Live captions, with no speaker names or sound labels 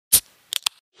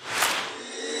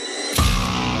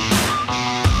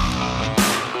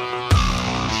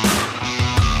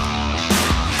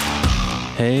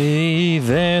Hey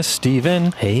there,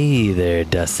 Steven. Hey there,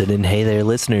 Dustin, and hey there,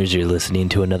 listeners. You're listening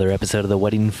to another episode of the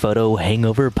Wedding Photo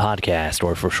Hangover Podcast,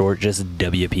 or for short, just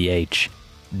WPH.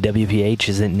 WPH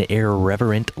is an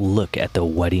irreverent look at the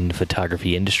wedding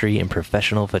photography industry and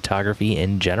professional photography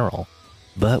in general.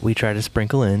 But we try to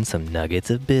sprinkle in some nuggets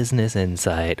of business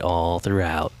insight all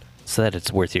throughout, so that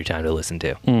it's worth your time to listen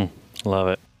to. Love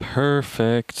it.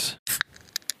 Perfect.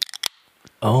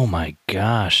 Oh my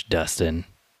gosh, Dustin.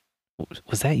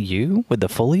 Was that you with the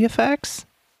Foley effects?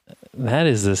 That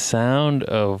is the sound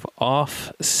of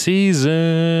off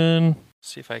season.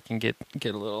 See if I can get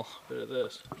a little bit of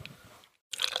this.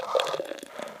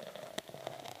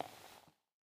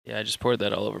 Yeah, I just poured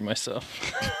that all over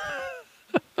myself.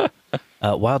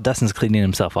 While Dustin's cleaning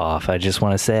himself off, I just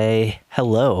want to say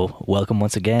hello. Welcome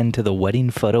once again to the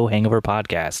Wedding Photo Hangover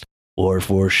Podcast, or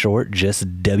for short,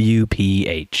 just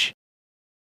WPH.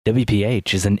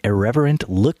 WPH is an irreverent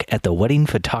look at the wedding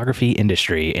photography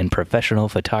industry and professional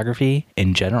photography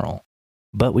in general.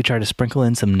 But we try to sprinkle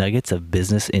in some nuggets of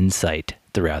business insight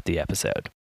throughout the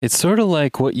episode. It's sort of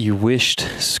like what you wished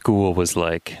school was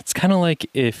like. It's kind of like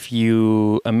if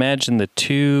you imagine the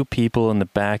two people in the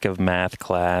back of math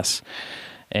class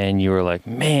and you were like,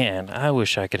 man, I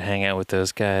wish I could hang out with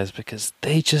those guys because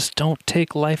they just don't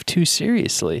take life too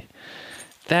seriously.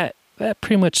 That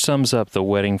pretty much sums up the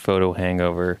wedding photo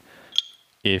hangover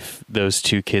if those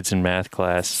two kids in math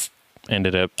class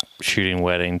ended up shooting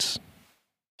weddings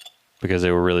because they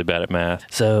were really bad at math.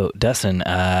 So, Dustin,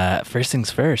 first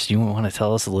things first, you want to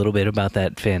tell us a little bit about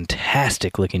that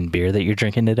fantastic looking beer that you're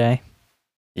drinking today?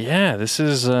 Yeah, this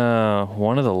is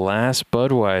one of the last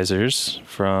Budweisers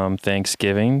from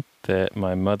Thanksgiving that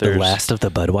my mother's... The last of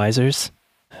the Budweisers?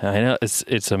 I know,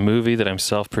 it's a movie that I'm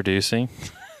self-producing.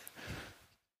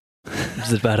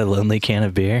 Is it about a lonely can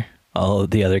of beer? All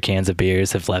the other cans of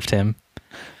beers have left him.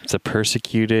 It's a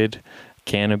persecuted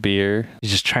can of beer.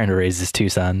 He's just trying to raise his two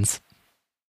sons.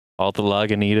 All the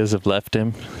Lagunitas have left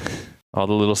him. All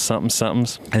the little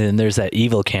something-somethings. And then there's that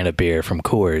evil can of beer from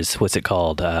Coors. What's it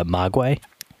called? Mogwai?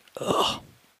 Oh,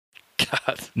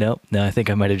 God. No, I think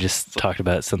I might have just talked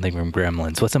about something from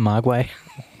Gremlins. What's a Mogwai?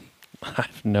 I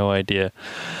have no idea.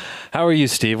 How are you,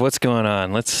 Steve? What's going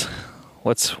on? What's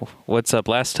up?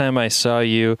 Last time I saw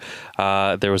you,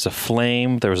 there was a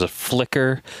flame, there was a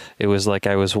flicker. It was like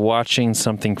I was watching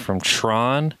something from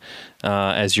Tron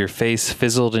as your face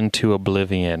fizzled into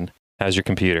oblivion. How's your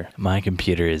computer? My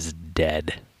computer is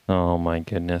dead. Oh my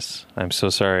goodness. I'm so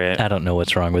sorry. I don't know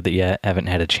what's wrong with it yet. I haven't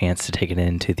had a chance to take it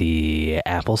into the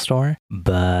Apple Store,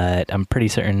 but I'm pretty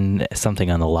certain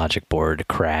something on the logic board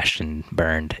crashed and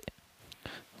burned.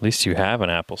 At least you have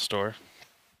an Apple Store.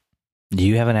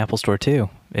 You have an Apple Store too.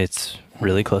 It's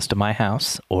really close to my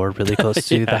house or really close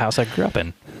to the house I grew up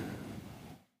in.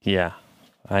 Yeah,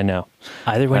 I know.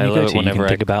 Either one you go to, you can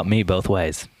think about me both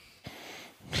ways.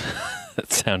 That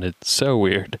sounded so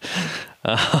weird.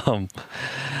 No,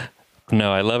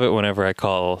 I love it whenever I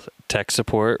call tech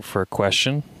support for a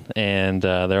question and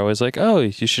they're always like, oh,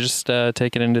 you should just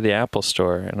take it into the Apple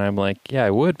Store. And I'm like, yeah, I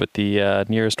would, but the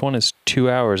nearest one is 2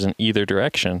 hours in either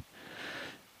direction.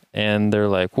 And they're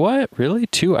like, what? Really?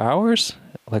 2 hours?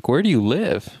 Like, where do you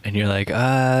live? And you're like,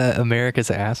 America's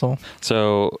an asshole.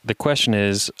 So the question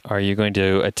is, are you going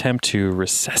to attempt to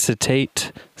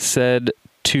resuscitate said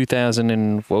 2000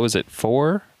 and, what was it,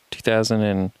 4? 2000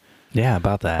 and... Yeah,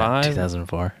 about that. 5?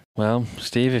 2004. Well,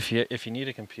 Steve, if you need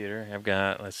a computer, I've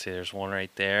got, let's see, there's one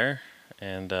right there.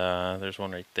 And there's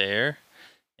one right there.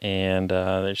 And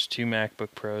there's 2 MacBook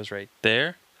Pros right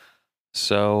there.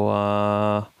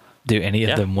 So... Do any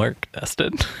of them work,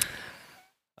 Dustin?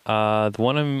 The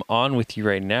one I'm on with you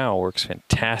right now works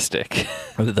fantastic.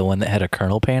 The one that had a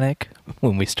kernel panic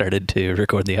when we started to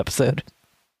record the episode?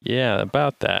 Yeah,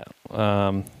 about that.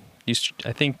 I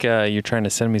think you're trying to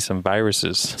send me some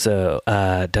viruses. So,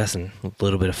 Dustin, a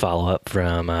little bit of follow-up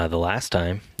from the last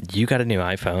time. You got a new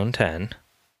iPhone 10.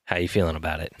 How you feeling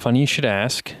about it? Funny you should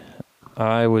ask.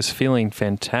 I was feeling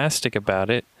fantastic about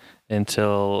it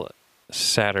until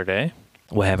Saturday.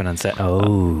 What happened on Saturday?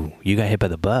 Oh, you got hit by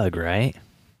the bug, right?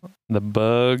 The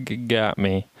bug got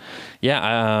me.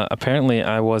 Yeah, apparently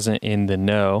I wasn't in the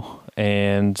know.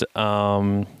 And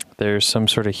there's some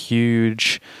sort of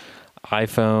huge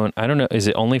iPhone. I don't know. Is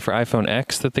it only for iPhone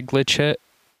X that the glitch hit?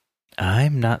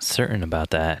 I'm not certain about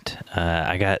that.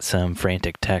 I got some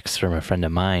frantic texts from a friend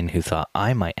of mine who thought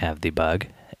I might have the bug.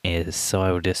 So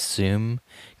I would assume,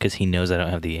 because he knows I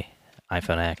don't have the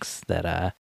iPhone X,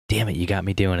 that, damn it, you got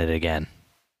me doing it again.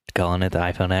 Calling it the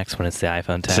iPhone X when it's the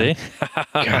iPhone 10. See?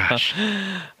 Gosh.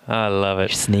 I love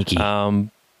it. You're sneaky.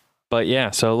 But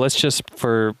yeah, so let's just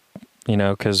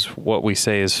because what we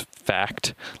say is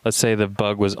fact. Let's say the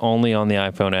bug was only on the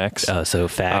iPhone X. Oh, so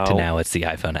fact, now it's the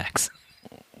iPhone X.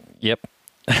 Yep.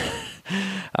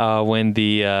 When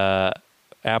the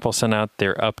Apple sent out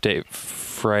their update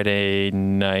Friday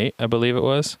night, I believe it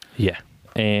was. Yeah.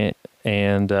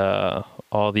 And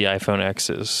all the iPhone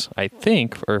X's, I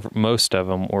think, or most of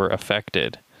them, were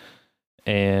affected.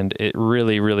 And it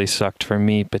really, really sucked for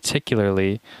me,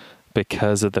 particularly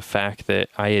because of the fact that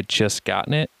I had just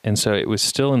gotten it. And so it was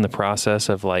still in the process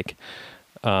of like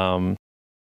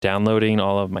downloading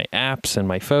all of my apps and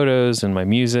my photos and my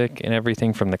music and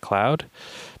everything from the cloud,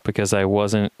 because I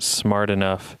wasn't smart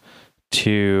enough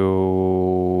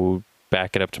to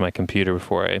back it up to my computer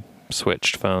before I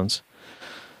switched phones.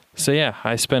 So yeah,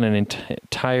 I spent an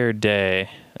entire day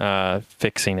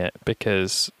fixing it,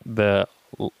 because the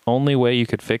only way you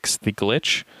could fix the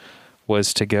glitch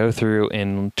was to go through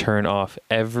and turn off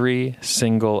every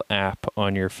single app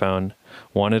on your phone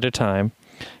one at a time.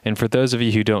 And for those of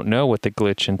you who don't know what the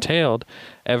glitch entailed,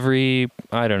 every,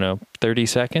 30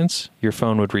 seconds, your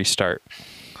phone would restart.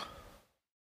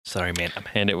 Sorry, man.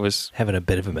 And it was having a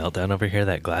bit of a meltdown over here.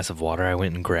 That glass of water I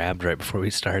went and grabbed right before we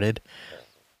started,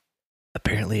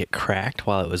 apparently it cracked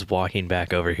while it was walking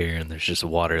back over here, and there's just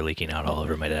water leaking out all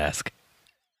over my desk.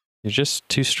 You're just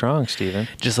too strong, Steven.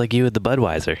 Just like you with the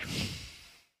Budweiser.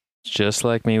 Just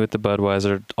like me with the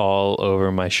Budweiser all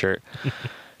over my shirt.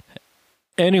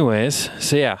 Anyways,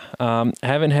 so yeah,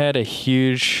 haven't had a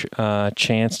huge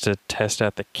chance to test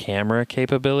out the camera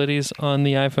capabilities on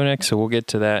the iPhone X, so we'll get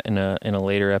to that in a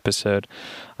later episode,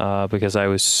 because I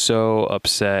was so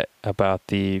upset about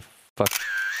the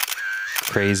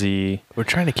crazy. We're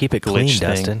trying to keep it clean,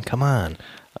 Dustin. Come on.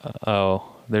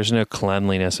 There's no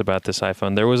cleanliness about this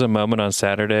iPhone. There was a moment on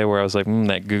Saturday where I was like,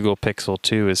 that Google Pixel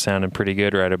 2 is sounding pretty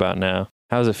good right about now.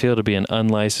 How does it feel to be an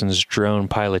unlicensed drone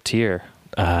piloteer?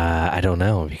 I don't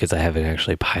know, because I haven't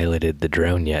actually piloted the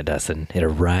drone yet, Dustin. It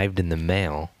arrived in the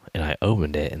mail, and I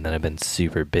opened it, and then I've been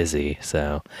super busy,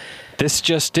 so... This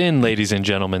just in, ladies and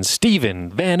gentlemen, Steven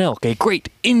Van Elk, a great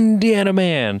Indiana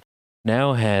man,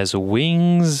 now has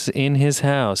wings in his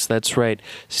house. That's right,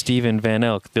 Steven Van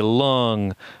Elk, the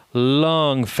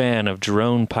long fan of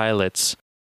drone pilots,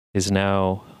 is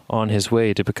now on his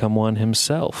way to become one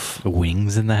himself.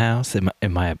 Wings in the house?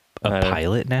 Am I a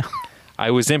pilot now? I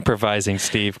was improvising,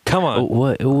 Steve. Come on.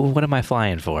 What am I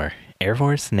flying for? Air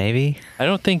Force? Navy? I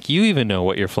don't think you even know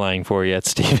what you're flying for yet,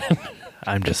 Steven.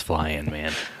 I'm just flying,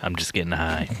 man. I'm just getting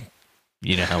high.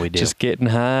 You know how we do. Just getting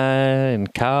high in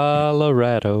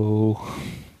Colorado.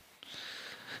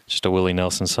 Just a Willie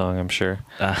Nelson song, I'm sure.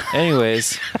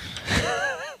 Anyways...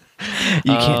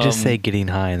 You can't just say getting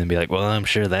high and then be like, well, I'm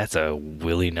sure that's a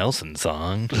Willie Nelson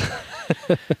song.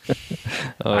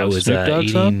 I was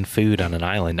eating food on an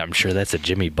island. I'm sure that's a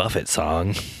Jimmy Buffett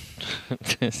song.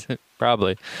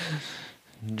 Probably.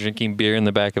 Drinking beer in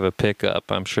the back of a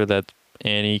pickup. I'm sure that's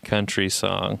any country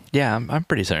song. Yeah, I'm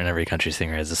pretty certain every country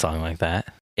singer has a song like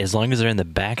that. As long as they're in the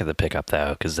back of the pickup,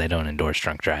 though, because they don't endorse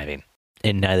drunk driving.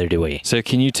 And neither do we. So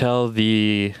can you tell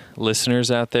the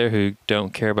listeners out there who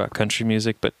don't care about country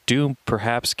music, but do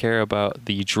perhaps care about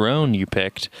the drone you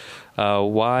picked,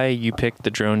 why you picked the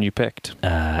drone you picked?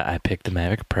 I picked the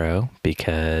Mavic Pro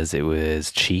because it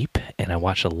was cheap, and I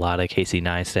watched a lot of Casey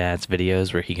Neistat's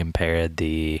videos where he compared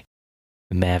the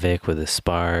Mavic with the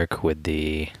Spark, with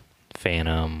the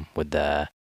Phantom, with the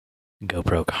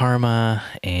GoPro Karma,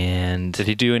 and... Did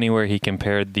he do anywhere he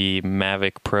compared the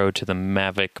Mavic Pro to the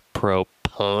Mavic Pro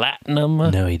Platinum?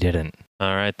 No, he didn't.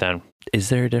 All right, then. Is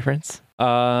there a difference?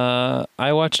 I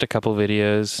watched a couple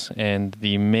videos, and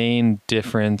the main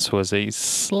difference was a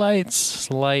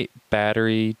slight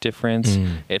battery difference.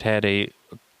 It had a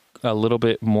little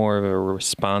bit more of a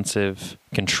responsive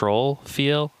control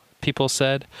feel, people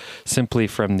said, simply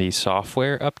from the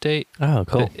software update. Oh,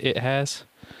 cool. That it has.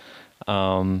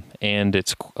 And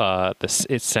it's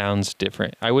it sounds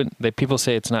different. People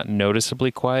say it's not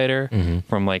noticeably quieter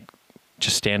from like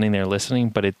just standing there listening,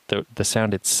 but the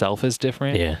sound itself is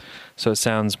different. Yeah. So it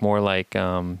sounds more like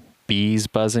bees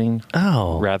buzzing.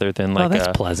 Oh, rather than like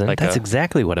that's pleasant. Like that's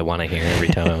exactly what I want to hear every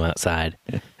time I'm outside.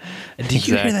 Do you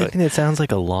hear that thing that sounds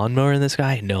like a lawnmower in the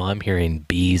sky? No, I'm hearing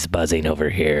bees buzzing over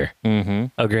here. Mm-hmm.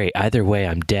 Oh, great. Either way,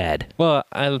 I'm dead. Well,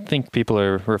 I think people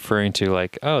are referring to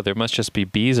like, oh, there must just be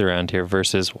bees around here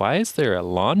versus why is there a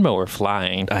lawnmower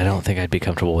flying? I don't think I'd be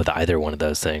comfortable with either one of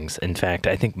those things. In fact,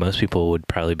 I think most people would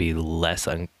probably be less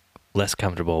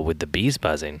comfortable with the bees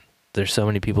buzzing. There's so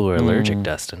many people who are allergic,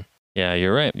 Dustin. Yeah,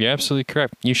 you're right. You're absolutely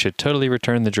correct. You should totally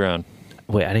return the drone.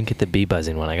 Wait, I didn't get the bee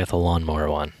buzzing one. I got the lawnmower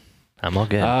one. I'm all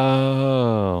good.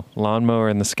 Oh, Lawnmower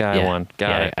in the Sky one.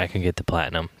 Got it. I can get the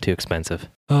platinum. Too expensive.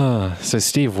 So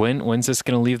Steve, when's this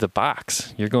going to leave the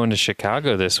box? You're going to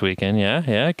Chicago this weekend, yeah?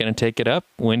 Yeah, going to take it up?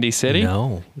 Windy City?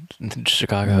 No.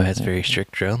 Chicago has very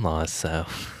strict drone laws, so...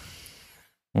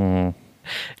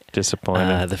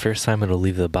 Disappointed. The first time it'll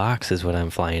leave the box is when I'm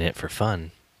flying it for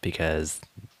fun, because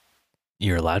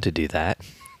you're allowed to do that.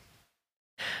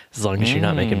 As long as you're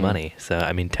not making money. So,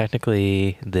 I mean,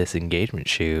 technically, this engagement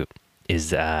shoot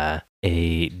is a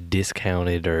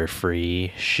discounted or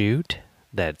free shoot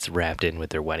that's wrapped in with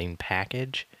their wedding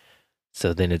package.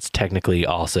 So then it's technically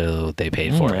also they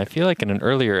paid for it. I feel like in an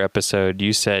earlier episode,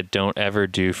 you said don't ever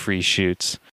do free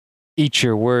shoots. Eat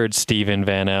your words, Steven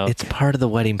Van Elk. It's part of the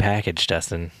wedding package,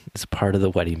 Dustin. It's part of the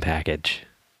wedding package.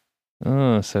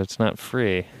 Oh, so it's not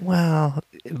free. Well,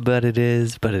 but it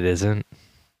is, but it isn't.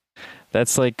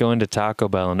 That's like going to Taco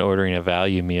Bell and ordering a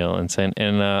value meal and saying,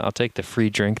 I'll take the free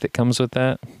drink that comes with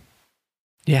that.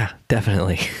 Yeah,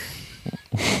 definitely.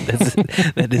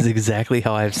 That is exactly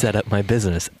how I've set up my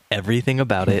business. Everything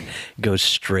about it goes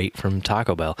straight from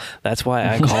Taco Bell. That's why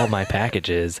I call my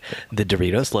packages the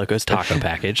Doritos Locos Taco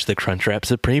package, the Crunchwrap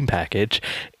Supreme package,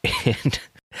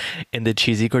 and the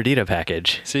Cheesy Gordita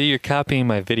package. See, you're copying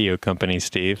my video company,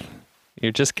 Steve.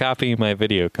 You're just copying my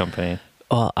video company.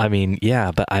 Well, I mean,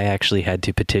 yeah, but I actually had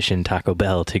to petition Taco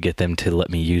Bell to get them to let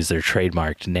me use their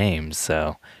trademarked names,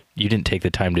 so you didn't take the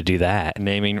time to do that.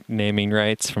 Naming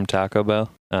rights from Taco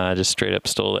Bell. Just straight up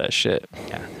stole that shit.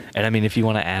 Yeah. And I mean, if you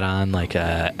want to add on like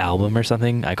a album or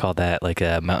something, I call that like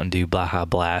a Mountain Dew Baja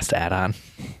Blast add-on.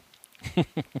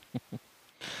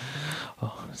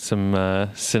 Some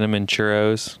cinnamon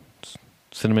churros,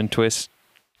 cinnamon twist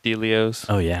dealios.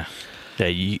 Oh, yeah. Yeah,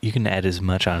 you can add as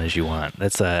much on as you want.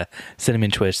 That's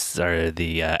cinnamon twists are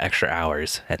the extra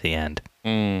hours at the end.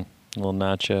 Little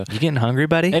nacho. You getting hungry,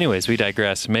 buddy? Anyways, we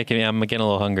digress. I'm getting a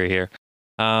little hungry here.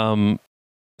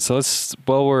 So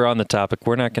while we're on the topic,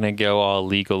 we're not going to go all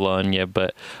legal on you,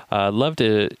 but I'd love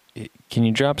to. Can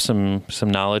you drop some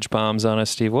knowledge bombs on us,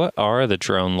 Steve? What are the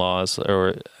drone laws?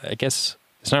 Or I guess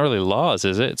it's not really laws,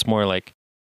 is it? It's more like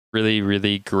really,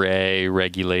 really gray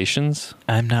regulations.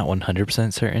 I'm not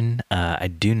 100% certain. I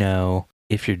do know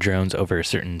if your drone's over a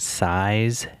certain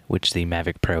size, which the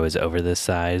Mavic Pro is over the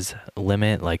size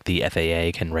limit, like the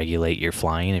FAA can regulate your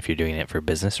flying if you're doing it for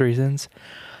business reasons.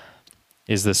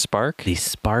 Is the Spark? The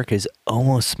Spark is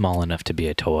almost small enough to be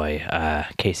a toy.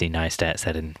 Casey Neistat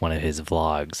said in one of his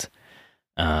vlogs.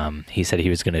 He said he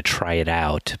was going to try it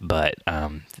out, but I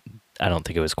don't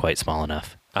think it was quite small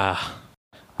enough.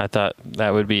 I thought that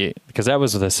would be, because that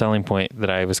was the selling point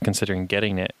that I was considering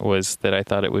getting it, was that I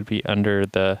thought it would be under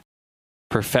the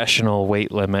professional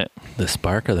weight limit. The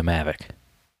Spark or the Mavic?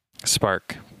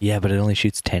 Spark. Yeah, but it only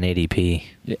shoots 1080p.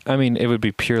 I mean, it would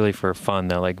be purely for fun,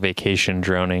 though, like vacation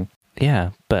droning.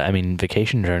 Yeah, but I mean,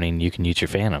 vacation droning, you can use your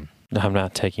Phantom. I'm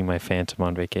not taking my Phantom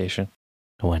on vacation.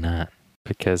 Why not?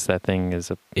 Because that thing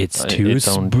is it's too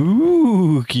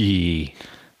spooky.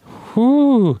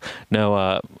 Whoo. No,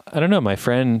 I don't know. My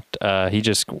friend, he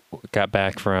just got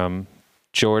back from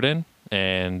Jordan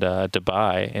and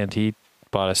Dubai, and he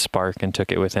bought a Spark and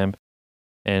took it with him.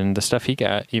 And the stuff he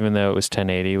got, even though it was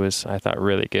 1080, was, I thought,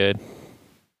 really good.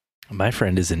 My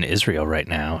friend is in Israel right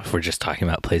now, if we're just talking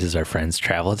about places our friends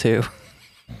travel to.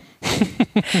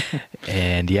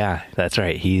 And yeah, that's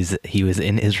right. He was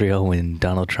in Israel when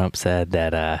Donald Trump said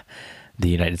that the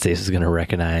United States was going to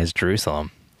recognize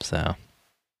Jerusalem. So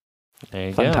there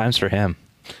you fun go. times for him.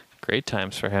 Great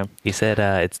times for him. He said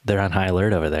they're on high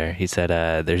alert over there. He said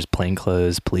there's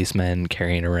plainclothes policemen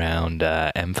carrying around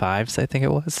M5s, I think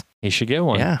it was. He should get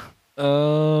one. Yeah.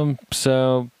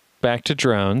 So back to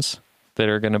drones that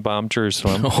are going to bomb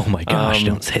Jerusalem. Oh my gosh,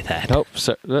 don't say that. Nope.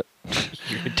 So, you're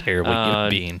a terrible human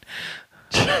being.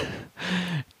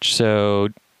 So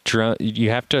you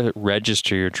have to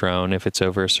register your drone if it's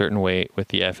over a certain weight with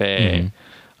the FAA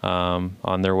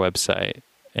on their website.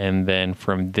 And then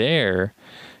from there,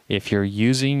 if you're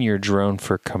using your drone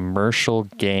for commercial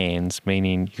gains,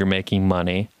 meaning you're making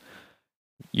money,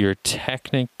 you're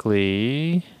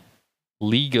technically,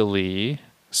 legally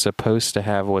supposed to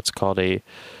have what's called a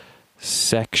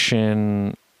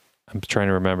section, I'm trying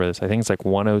to remember this, I think it's like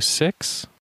 106.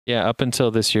 Yeah, up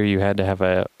until this year, you had to have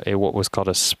a what was called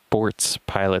a sports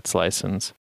pilot's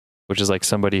license, which is like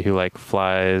somebody who like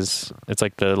flies, it's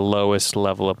like the lowest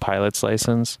level of pilot's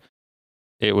license.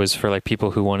 It was for like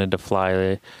people who wanted to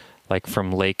fly like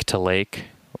from lake to lake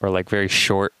or like very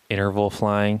short interval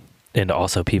flying. And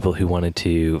also people who wanted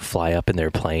to fly up in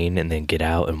their plane and then get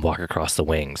out and walk across the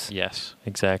wings. Yes,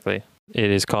 exactly. It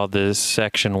is called the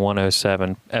Section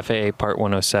 107, FAA Part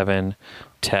 107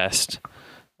 test.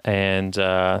 and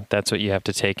that's what you have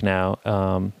to take now.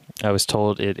 I was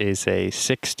told it is a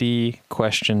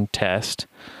 60-question test,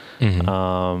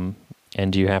 Mm-hmm.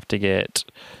 and you have to get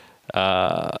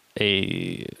I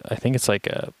think it's like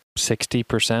a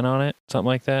 60% on it, something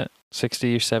like that,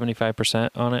 60 or 75%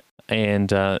 on it.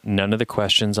 And none of the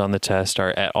questions on the test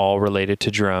are at all related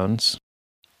to drones.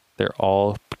 They're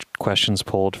all questions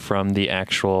pulled from the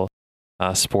actual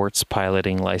sports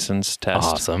piloting license test.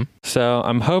 Awesome. So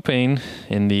I'm hoping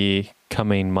in the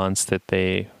coming months that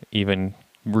they even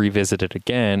revisit it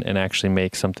again and actually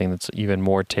make something that's even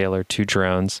more tailored to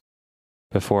drones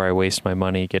before I waste my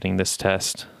money getting this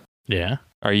test. Yeah.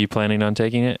 Are you planning on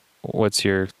taking it? What's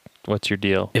your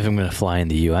deal? If I'm going to fly in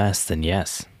the U.S., then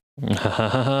yes.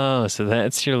 Oh, so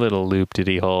that's your little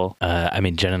loop-de-dee-hole. I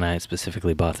mean, Jen and I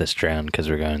specifically bought this drone because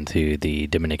we're going to the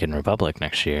Dominican Republic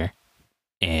next year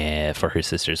for her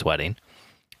sister's wedding.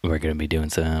 We're going to be doing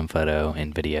some photo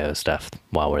and video stuff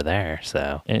while we're there.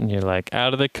 So, And you're like,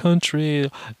 out of the country,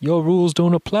 your rules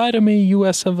don't apply to me,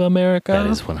 U.S. of America. that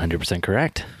is 100%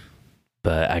 correct.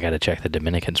 But I got to check the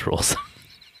Dominicans' rules.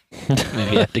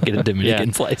 Maybe I have to get a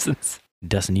Dominican's license.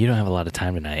 Dustin, you don't have a lot of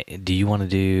time tonight. Do you want to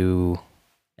do...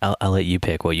 I'll let you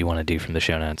pick what you want to do from the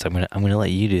show notes. I'm gonna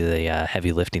let you do the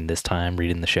heavy lifting this time,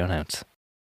 reading the show notes.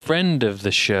 Friend of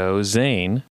the show,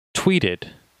 Zane, tweeted,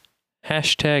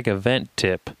 #event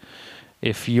tip.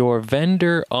 If your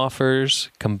vendor offers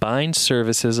combined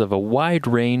services of a wide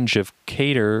range of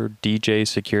cater DJ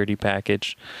security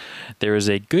package, there is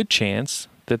a good chance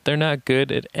that they're not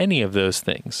good at any of those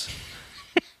things.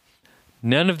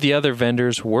 None of the other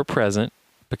vendors were present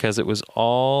because it was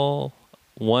all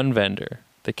one vendor.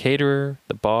 The caterer,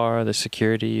 the bar, the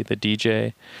security, the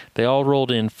DJ, they all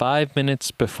rolled in 5 minutes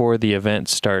before the event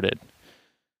started.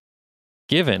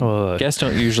 Guests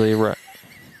don't usually arrive.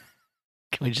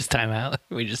 Can we just time out?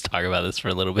 Can we just talk about this for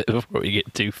a little bit before we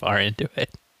get too far into it?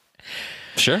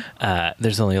 Sure.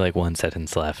 There's only like one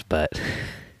sentence left, but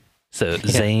so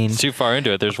Zane. It's too far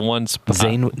into it. There's one spot.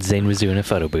 Zane was doing a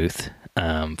photo booth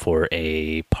for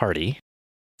a party.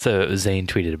 So Zane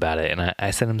tweeted about it, and I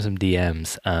sent him some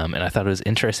DMs, and I thought it was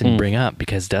interesting to bring up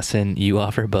because, Dustin, you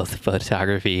offer both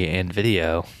photography and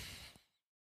video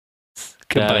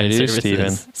combined services.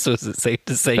 Steven. So is it safe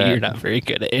to say you're not very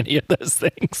good at any of those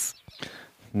things?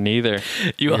 Neither.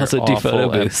 You also do photo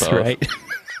booths, right?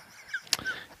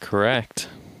 Correct.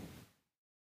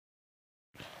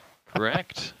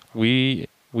 We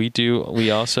do.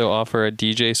 We also offer a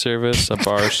DJ service, a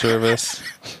bar service.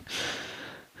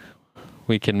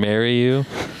 We can marry you.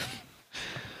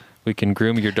 We can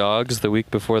groom your dogs the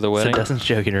week before the wedding. So Dustin's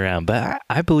joking around, but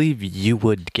I believe you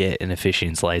would get an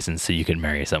officiant's license so you can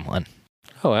marry someone.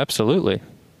 Oh, absolutely.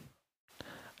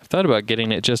 I've thought about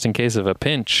getting it just in case of a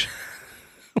pinch.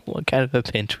 What kind of a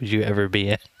pinch would you ever be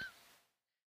in?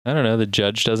 I don't know. The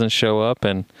judge doesn't show up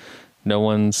and no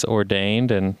one's ordained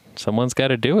and someone's got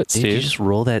to do it, Steve. You just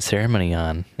roll that ceremony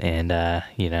on and,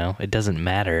 it doesn't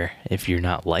matter if you're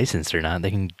not licensed or not.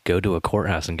 They can go to a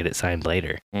courthouse and get it signed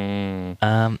later. No,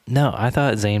 I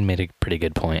thought Zane made a pretty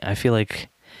good point. I feel like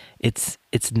it's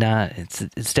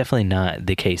definitely not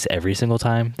the case every single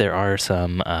time. There are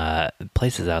some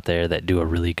places out there that do a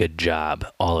really good job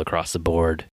all across the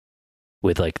board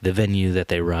with like the venue that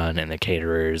they run and the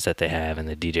caterers that they have and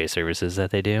the DJ services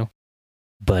that they do.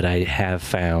 But I have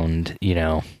found,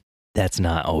 that's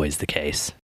not always the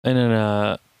case. And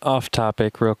then off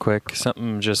topic real quick,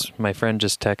 my friend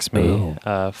just texted me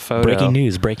a photo. Breaking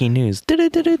news.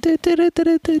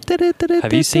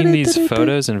 Have you seen these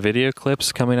photos and video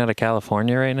clips coming out of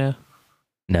California right now?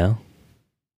 No.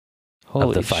 Holy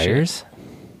of the fires? Shit.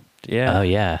 Yeah. Oh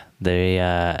yeah.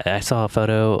 I saw a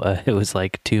photo. It was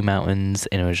like two mountains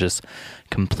and it was just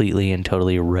completely and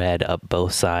totally red up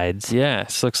both sides. Yeah.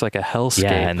 It looks like a hellscape.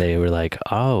 Yeah. And they were like,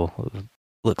 oh,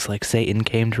 looks like Satan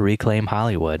came to reclaim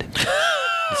Hollywood.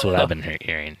 That's what I've been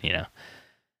hearing,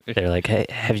 They're like, hey,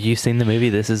 have you seen the movie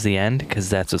This Is the End?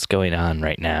 Because that's what's going on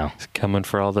right now. It's coming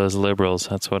for all those liberals.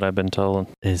 That's what I've been told.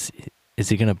 Is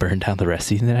he going to burn down the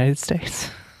rest of the United States?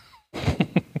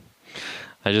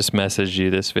 I just messaged you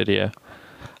this video.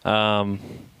 Anywho,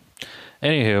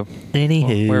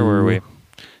 where were we?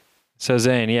 So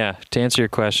Zane, yeah, to answer your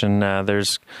question, there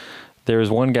was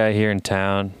one guy here in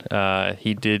town.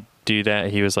 He did do that.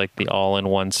 He was like the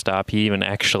all-in-one stop. He even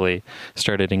actually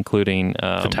started including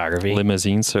photography,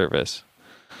 limousine service.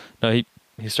 No,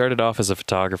 he started off as a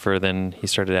photographer, then he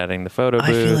started adding the photo booth.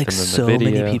 I feel like and then so the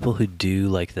video. many people who do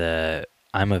like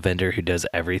I'm a vendor who does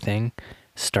everything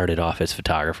started off as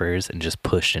photographers and just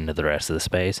pushed into the rest of the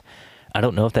space. I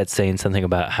don't know if that's saying something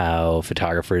about how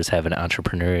photographers have an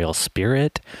entrepreneurial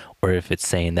spirit or if it's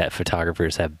saying that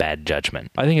photographers have bad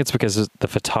judgment. I think it's because the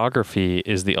photography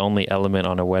is the only element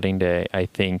on a wedding day, I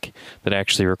think, that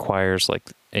actually requires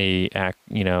like a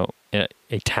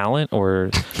talent,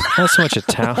 or not so much a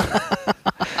talent.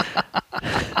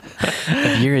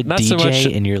 If you're a Not DJ so much-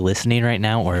 and you're listening right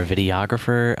now, or a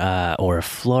videographer, or a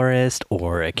florist,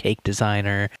 or a cake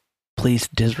designer, please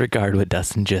disregard what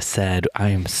Dustin just said. I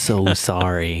am so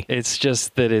sorry. It's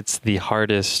just that it's the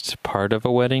hardest part of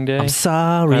a wedding day. I'm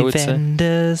sorry, I would say.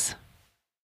 vendors.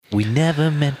 We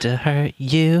never meant to hurt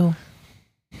you.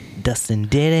 Dustin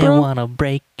didn't Bro. want to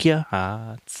break your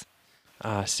hearts.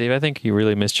 Steve, I think you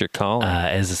really missed your calling.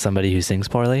 As somebody who sings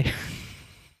poorly.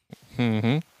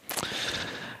 Mm-hmm.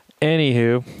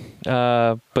 Anywho,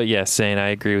 but yes, Zane, I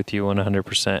agree with you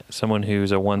 100%. Someone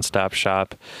who's a one-stop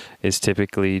shop is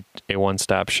typically a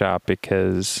one-stop shop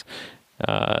because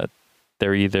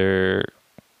they're either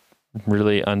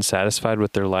really unsatisfied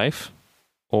with their life,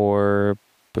 or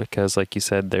because, like you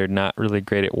said, they're not really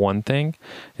great at one thing,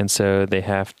 and so they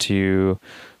have to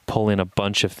pull in a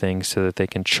bunch of things so that they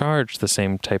can charge the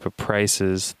same type of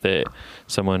prices that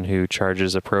someone who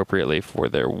charges appropriately for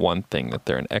their one thing that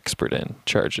they're an expert in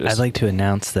charges. I'd like to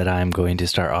announce that I'm going to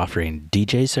start offering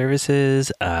DJ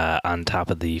services on top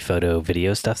of the photo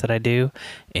video stuff that I do,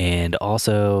 and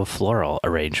also floral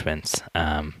arrangements.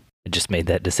 I just made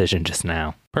that decision just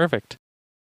now. Perfect.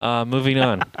 Moving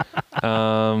on.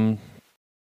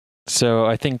 So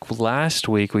I think last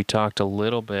week we talked a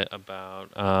little bit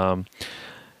about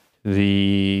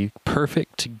the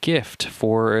perfect gift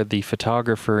for the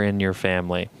photographer in your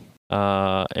family.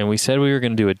 And we said we were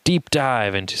going to do a deep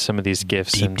dive into some of these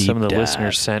gifts, and some of the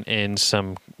listeners sent in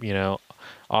some,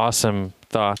 awesome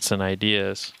thoughts and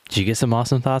ideas. Did you get some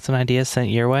awesome thoughts and ideas sent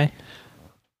your way?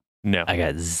 No. I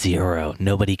got 0.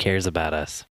 Nobody cares about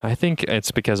us. I think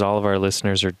it's because all of our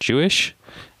listeners are Jewish,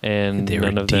 and They were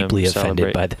none of deeply them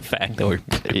offended celebrate. by the fact that we're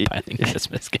buying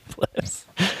Christmas gift lists.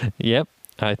 Yep.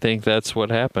 I think that's what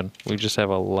happened. We just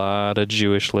have a lot of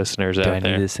Jewish listeners Do I out need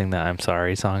there. to sing the I'm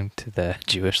sorry song to the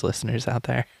Jewish listeners out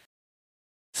there?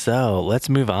 So let's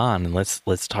move on and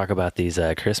let's talk about these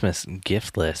Christmas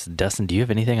gift lists. Dustin, do you have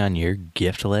anything on your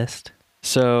gift list?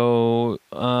 So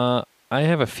I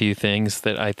have a few things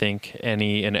that I think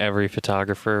any and every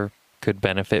photographer could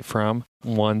benefit from.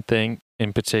 One thing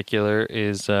in particular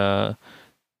is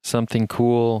something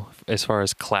cool as far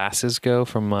as classes go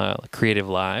from Creative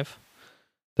Live.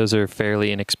 Those are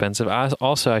fairly inexpensive.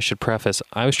 I should preface,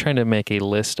 I was trying to make a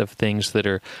list of things that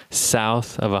are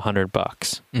south of $100.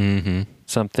 Mm-hmm.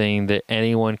 Something that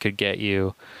anyone could get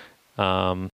you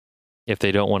if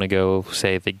they don't want to go,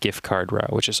 say, the gift card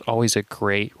route, which is always a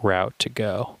great route to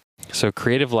go. So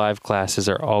Creative Live classes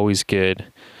are always good.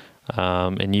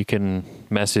 And you can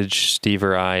message Steve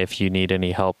or I if you need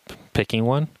any help picking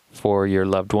one for your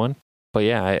loved one. But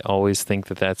yeah, I always think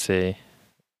that that's a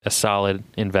solid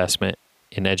investment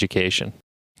in education.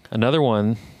 Another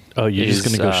one. Oh, you're just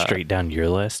going to go is, straight down your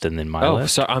list and then my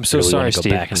list? So I'm so Or do we wanna sorry, go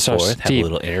Steve. back and Sorry, forth, have a Steve.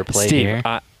 little interplay Steve,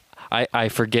 here. I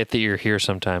forget that you're here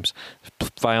sometimes.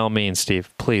 By all means,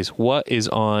 Steve, please, what is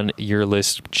on your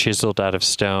list chiseled out of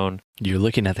stone? You're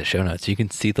looking at the show notes. You can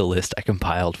see the list I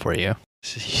compiled for you.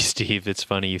 Steve, it's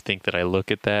funny you think that I look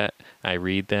at that, I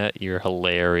read that. You're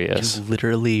hilarious. You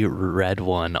literally read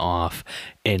one off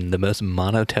in the most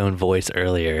monotone voice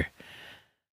earlier.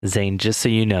 Zane, just so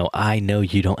you know, I know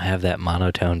you don't have that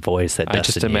monotone voice that I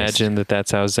Dustin just imagine that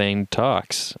that's how Zane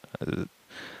talks.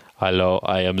 Hello,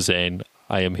 I am Zane.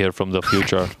 I am here from the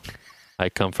future. I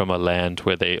come from a land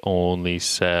where they only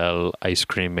sell ice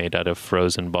cream made out of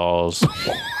frozen balls.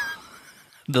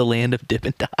 The land of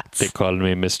Dippin' Dots. They call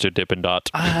me Mr. Dippin' Dot.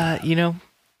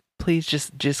 Please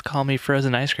just call me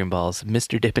Frozen Ice Cream Balls.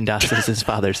 Mr. Dippin' Dots is his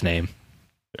father's name.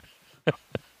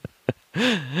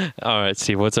 All right,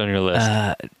 Steve, what's on your list?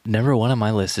 Number 1 on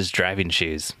my list is driving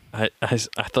shoes. I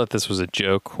thought this was a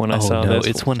joke when I Oh saw no, this.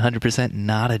 it's 100%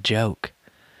 not a joke.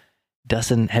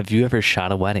 Dustin, have you ever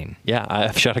shot a wedding? Yeah,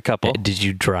 I've shot a couple. Did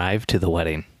you drive to the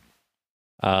wedding?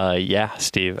 Yeah,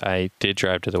 Steve, I did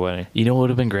drive to the wedding. You know what would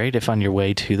have been great if on your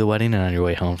way to the wedding and on your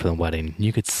way home from the wedding,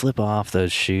 you could slip off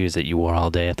those shoes that you wore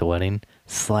all day at the wedding,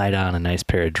 slide on a nice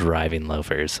pair of driving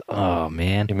loafers. Oh,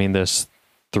 man. You mean those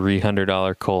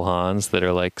 $300 Cole Haans that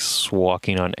are like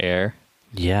walking on air?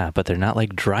 Yeah, but they're not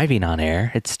like driving on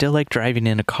air. It's still like driving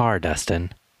in a car,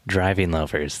 Dustin. Driving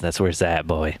loafers. That's where it's at,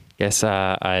 boy. Guess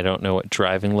I don't know what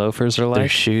driving loafers are They're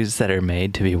like. shoes that are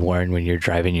made to be worn when you're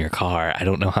driving your car. I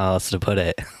don't know how else to put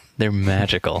it. They're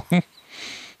magical.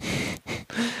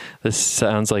 This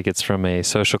sounds like it's from a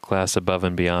social class above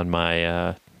and beyond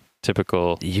my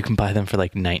typical. You can buy them for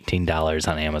like $19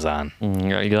 on Amazon.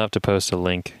 You'll have to post a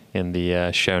link in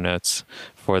the show notes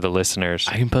for the listeners.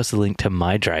 I can post a link to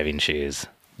my driving shoes.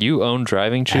 You own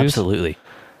driving shoes? Absolutely.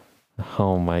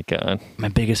 Oh my God. My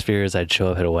biggest fear is I'd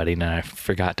show up at a wedding and I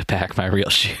forgot to pack my real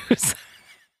shoes.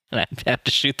 And I'd have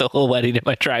to shoot the whole wedding in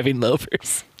my driving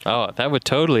loafers. Oh, that would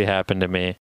totally happen to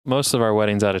me. Most of our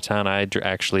weddings out of town, I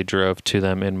actually drove to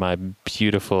them in my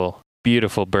beautiful,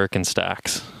 beautiful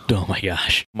Birkenstocks. Oh my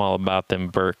gosh. I'm all about them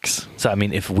Birks. So, I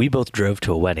mean, if we both drove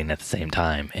to a wedding at the same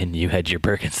time and you had your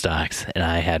Birkenstocks and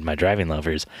I had my driving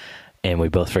loafers and we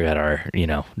both forgot our,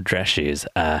 dress shoes,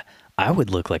 I would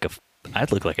look like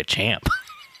I'd look like a champ.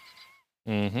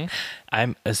 Mm-hmm.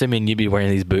 I'm assuming you'd be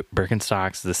wearing these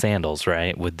Birkenstocks, the sandals,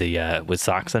 right? With the with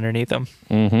socks underneath them.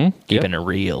 Mm-hmm. Keeping it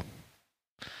real.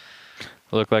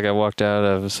 Look like I walked out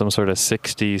of some sort of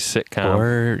 60s sitcom.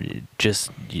 Or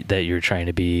just that you're trying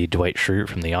to be Dwight Schrute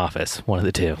from The Office. One of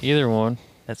the two. Either one.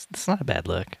 That's not a bad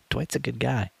look. Dwight's a good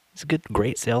guy. He's a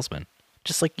great salesman.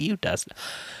 Just like you, Dustin.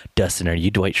 Dustin, are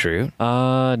you Dwight Schrute?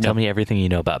 No. Tell me everything you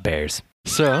know about bears.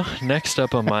 So, next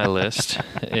up on my list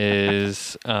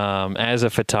is, as a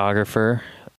photographer,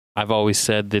 I've always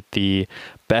said that the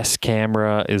best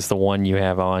camera is the one you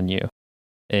have on you.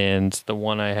 And the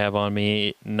one I have on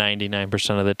me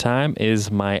 99% of the time is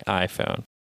my iPhone.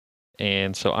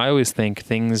 And so I always think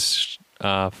things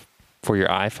for your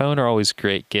iPhone are always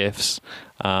great gifts,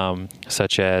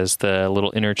 such as the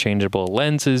little interchangeable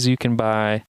lenses you can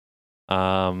buy.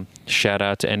 Shout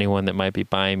out to anyone that might be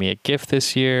buying me a gift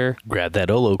this year. Grab that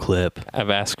Olo clip. I've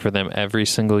asked for them every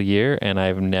single year and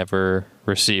I've never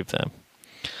received them.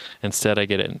 Instead, I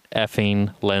get an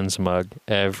effing lens mug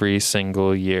every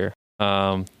single year.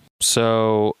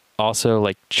 So also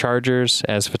like chargers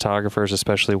as photographers,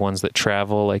 especially ones that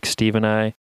travel like Steve and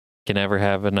I, can never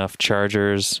have enough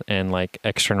chargers and like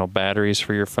external batteries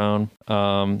for your phone.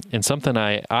 And something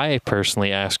I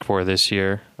personally asked for this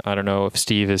year, I don't know if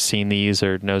Steve has seen these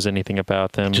or knows anything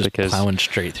about them. Just because plowing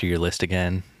straight through your list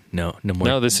again. No more.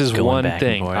 No, this is one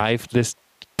thing.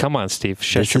 Come on, Steve,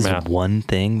 shut your mouth. This is one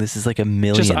thing. This is like a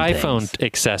million Just things. iPhone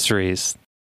accessories.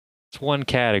 It's one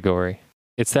category.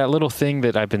 It's that little thing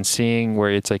that I've been seeing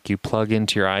where it's like you plug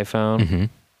into your iPhone. Mm-hmm.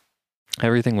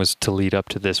 Everything was to lead up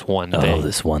to this one thing. Oh,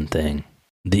 this one thing.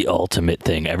 The ultimate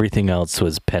thing. Everything else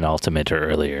was penultimate or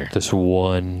earlier. This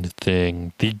one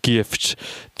thing. The gift.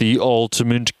 The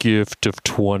ultimate gift of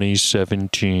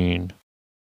 2017.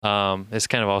 This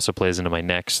kind of also plays into my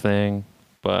next thing,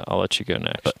 but I'll let you go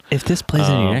next. But if this plays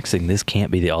into your next thing, this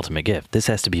can't be the ultimate gift. This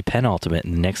has to be penultimate,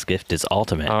 and the next gift is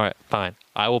ultimate. All right, fine.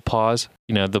 I will pause.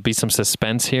 There'll be some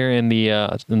suspense here in the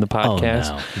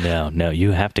podcast. Oh, no.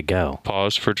 You have to go.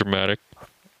 Pause for dramatic.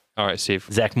 All right, Steve.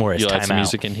 Zach Morris, You'll add time some out.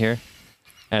 music in here?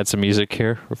 Add some music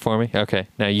here for me? Okay,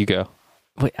 now you go.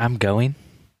 Wait, I'm going?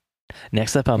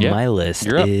 Next up on my list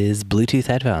is Bluetooth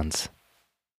headphones.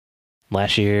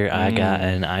 Last year, I got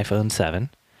an iPhone 7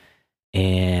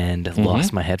 and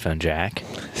lost my headphone jack.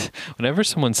 Whenever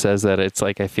someone says that, it's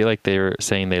like I feel like they're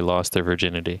saying they lost their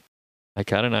virginity. I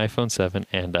got an iPhone 7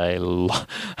 and I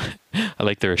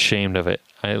like they're ashamed of it.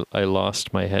 I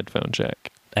lost my headphone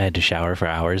jack. I had to shower for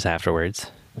hours afterwards.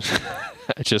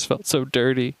 I just felt so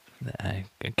dirty. I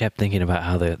kept thinking about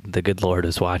how the good Lord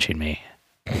was watching me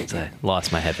as I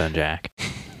lost my headphone jack.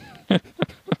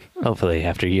 Hopefully,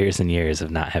 after years and years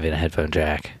of not having a headphone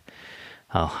jack,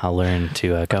 I'll learn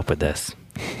to cope with this.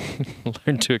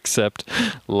 Learn to accept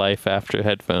life after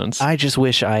headphones. I just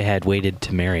wish I had waited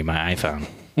to marry my iPhone.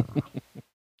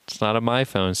 It's not a my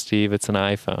phone, Steve. It's an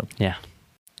iPhone. Yeah,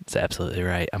 that's absolutely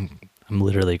right. I'm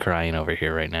literally crying over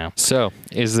here right now. So,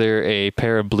 is there a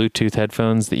pair of Bluetooth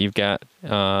headphones that you've got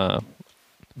on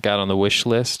the wish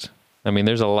list? I mean,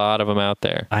 there's a lot of them out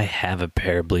there. I have a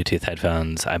pair of Bluetooth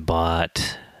headphones I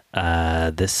bought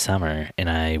this summer, and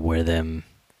I wear them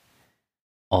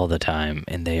all the time,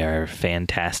 and they are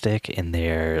fantastic, and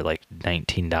they're like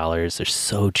 $19. They're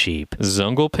so cheap.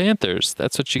 Zungle Panthers.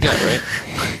 That's what you got, right?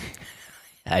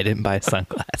 I didn't buy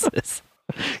sunglasses.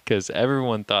 Because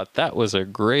everyone thought that was a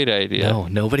great idea. No,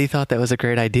 nobody thought that was a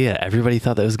great idea. Everybody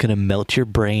thought that was going to melt your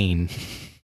brain.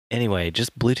 Anyway,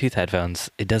 just Bluetooth headphones.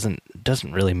 It doesn't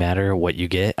really matter what you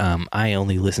get. I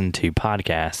only listen to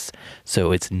podcasts,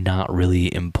 so it's not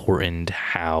really important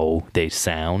how they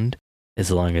sound,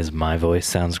 as long as my voice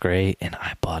sounds great. And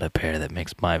I bought a pair that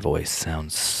makes my voice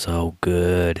sound so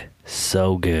good.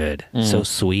 So good. So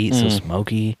sweet, so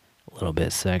smoky, a little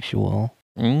bit sexual.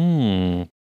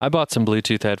 I bought some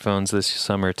Bluetooth headphones this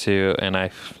summer too, and I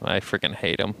freaking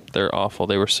hate them. They're awful.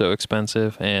 They were so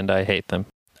expensive, and I hate them.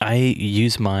 I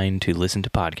use mine to listen to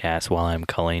podcasts while I'm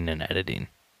culling and editing.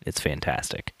 It's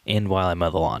fantastic. And while I mow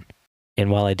the lawn, and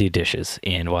while I do dishes,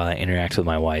 and while I interact with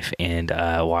my wife, and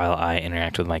while I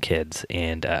interact with my kids,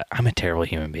 and I'm a terrible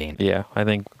human being. Yeah, I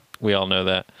think we all know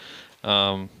that.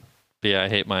 But yeah, I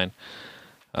hate mine.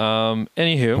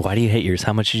 Anywho, Why do you hate yours?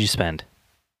 How much did you spend?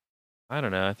 I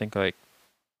don't know. I think like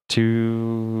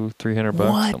 $200-$300,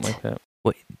 What? something like that.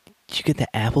 Did you get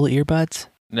the Apple earbuds?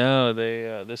 No,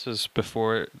 they. This was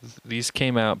before. These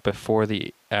came out before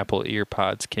the Apple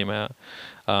EarPods came out,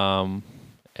 and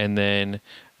then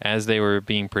as they were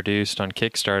being produced on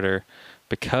Kickstarter,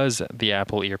 because the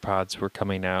Apple EarPods were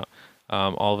coming out,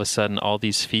 all of a sudden, all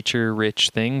these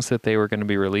feature-rich things that they were going to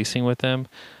be releasing with them,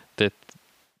 that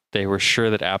they were sure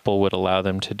that Apple would allow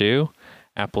them to do,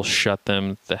 Apple shut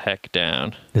them the heck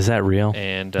down. Is that real?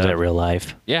 And Is that real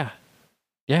life? Yeah.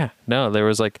 Yeah, no, there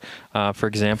was like, for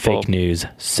example, Fake news.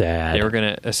 Sad. they were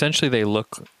going to, essentially they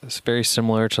look very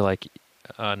similar to like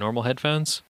normal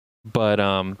headphones, but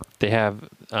they have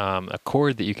a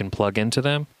cord that you can plug into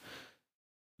them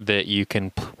that you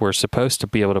can, were supposed to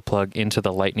be able to plug into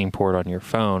the lightning port on your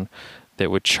phone that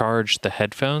would charge the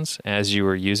headphones as you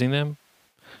were using them.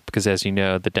 Because as you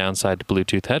know, the downside to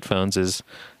Bluetooth headphones is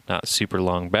not super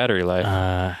long battery life.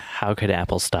 How could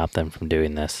Apple stop them from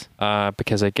doing this?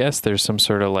 Because I guess there's some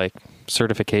sort of like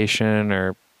certification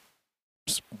or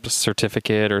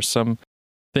certificate or something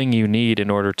you need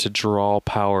in order to draw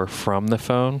power from the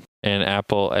phone. And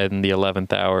Apple in the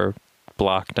 11th hour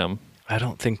blocked them. I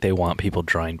don't think they want people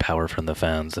drawing power from the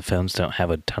phones. The phones don't have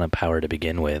a ton of power to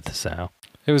begin with, so.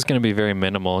 It was going to be very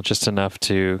minimal, just enough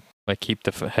to like keep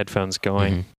the headphones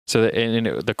going. Mhm. So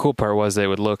the cool part was they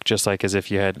would look just like as if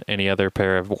you had any other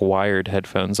pair of wired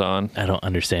headphones on. I don't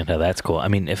understand how that's cool. I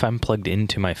mean, if I'm plugged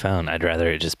into my phone, I'd rather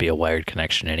it just be a wired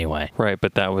connection anyway. Right,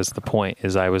 but that was the point,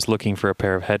 is I was looking for a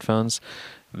pair of headphones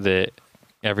that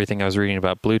everything I was reading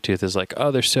about Bluetooth is like,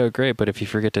 oh, they're so great, but if you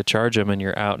forget to charge them and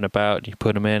you're out and about, you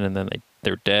put them in and then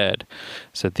they're dead.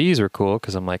 So these were cool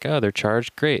because I'm like, oh, they're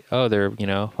charged, great. Oh, they're,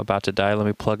 about to die, let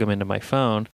me plug them into my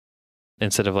phone.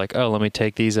 Instead of like, oh, let me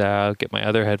take these out, get my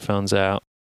other headphones out.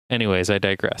 Anyways, I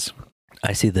digress.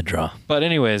 I see the draw. But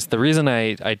anyways, the reason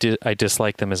I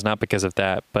dislike them is not because of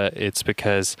that, but it's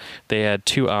because they had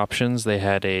two options. They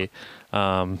had a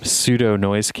pseudo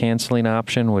noise canceling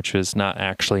option, which was not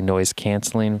actually noise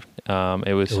canceling.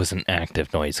 It was an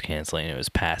active noise canceling. It was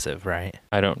passive, right?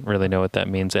 I don't really know what that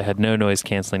means. It had no noise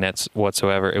canceling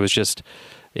whatsoever.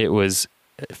 It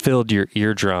filled your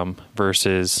eardrum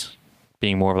versus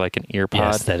being more like an ear pod.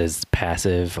 Yes, that is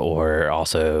passive, or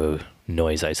also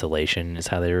noise isolation is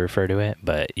how they refer to it.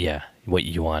 But yeah, what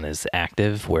you want is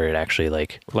active, where it actually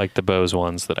like the Bose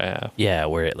ones that I have. Yeah,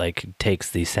 where it like takes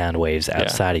these sound waves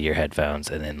outside of your headphones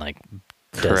and then like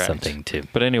does something to.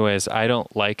 But anyways, I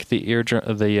don't like the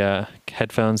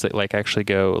headphones that like actually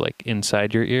go like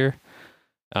inside your ear.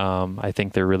 I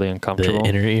think they're really uncomfortable. The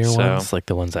inner ear ones, like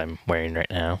the ones I'm wearing right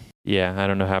now. Yeah, I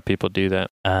don't know how people do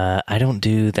that. I don't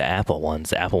do the Apple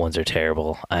ones. The Apple ones are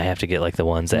terrible. I have to get like the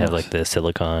ones that have like the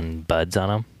silicone buds on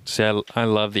them. See, I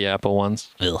love the Apple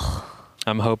ones. Ugh.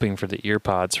 I'm hoping for the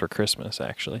EarPods for Christmas,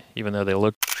 actually, even though they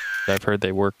look, I've heard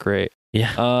they work great.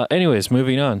 Yeah. Anyways,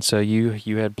 moving on. So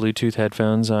you had Bluetooth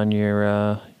headphones on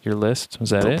your list. Was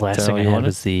that it? The last thing I had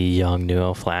was the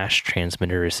Yongnuo Flash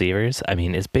transmitter receivers. I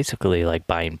mean, it's basically like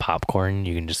buying popcorn.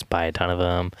 You can just buy a ton of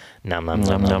them. Nom nom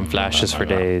nom nom. Flashes for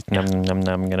days. Nom nom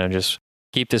nom. I'm gonna just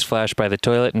keep this flash by the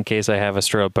toilet in case I have a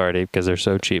strobe party because they're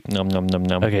so cheap. Nom nom nom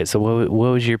nom. Okay, so what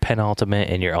was your penultimate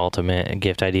and your ultimate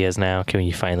gift ideas now? Can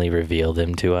you finally reveal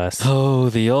them to us? Oh,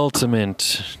 the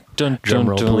ultimate. Dun, Drum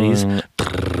roll, please.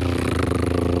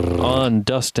 On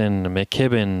Dustin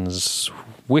McKibben's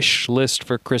wish list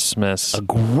for Christmas. A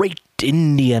great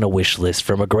Indiana wish list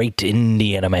from a great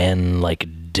Indiana man like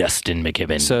Dustin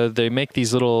McKibben. So they make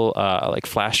these little like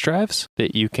flash drives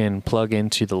that you can plug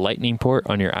into the lightning port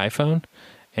on your iPhone,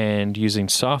 and using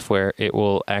software, it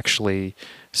will actually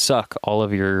suck all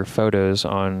of your photos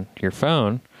on your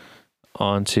phone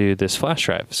onto this flash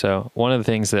drive. So one of the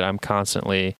things that I'm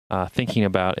constantly thinking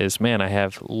about is, man, I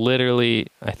have literally,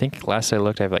 I think last I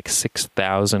looked, I have like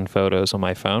 6,000 photos on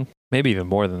my phone, maybe even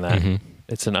more than that. Mm-hmm.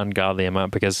 It's an ungodly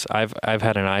amount because I've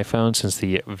had an iPhone since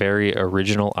the very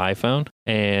original iPhone,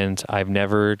 and I've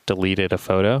never deleted a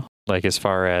photo. Like as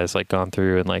far as like gone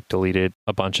through and like deleted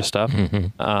a bunch of stuff.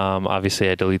 Mm-hmm. Obviously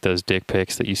I delete those dick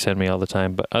pics that you send me all the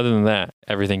time, but other than that,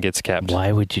 everything gets kept.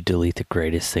 Why would you delete the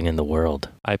greatest thing in the world?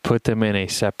 I put them in a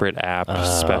separate app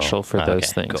special for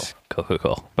those things.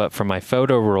 Cool. But for my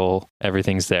photo roll,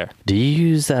 everything's there. Do you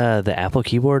use the Apple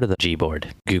keyboard or the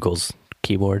Gboard? Google's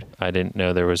keyboard? I didn't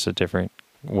know there was a different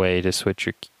way to switch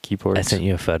your keyboards. I sent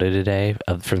you a photo today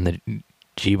from the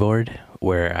Gboard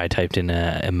where I typed in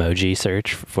a emoji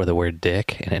search for the word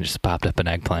dick and it just popped up an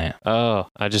eggplant. Oh,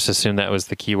 I just assumed that was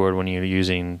the keyboard when you're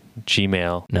using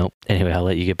Gmail. Nope. Anyway, I'll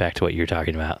let you get back to what you were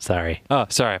talking about. Sorry. Oh,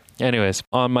 sorry. Anyways,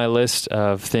 on my list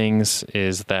of things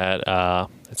is that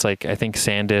it's like, I think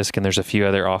SanDisk, and there's a few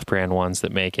other off-brand ones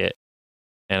that make it.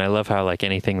 And I love how like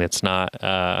anything that's not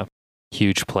a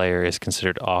huge player is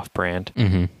considered off-brand.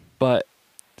 Mm-hmm. But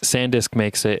SanDisk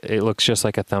makes it, it looks just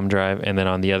like a thumb drive, and then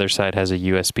on the other side has a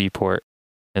USB port.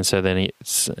 And so then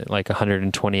it's like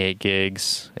 128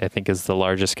 gigs, I think is the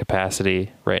largest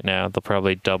capacity right now. They'll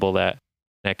probably double that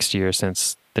next year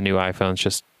since the new iPhones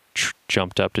just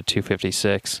jumped up to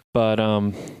 256. But,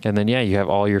 and then, yeah, you have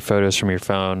all your photos from your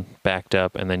phone backed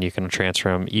up, and then you can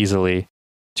transfer them easily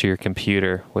to your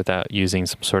computer without using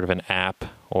some sort of an app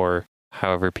or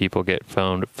however people get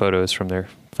photos from their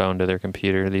phone to their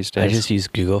computer these days. I just use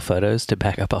Google Photos to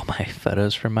back up all my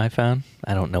photos from my phone.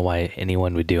 I don't know why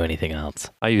anyone would do anything else.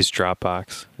 I use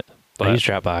Dropbox. I use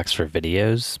Dropbox for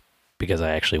videos because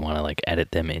I actually want to like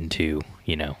edit them into,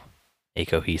 you know, a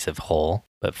cohesive whole.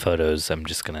 But photos, I'm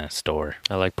just going to store.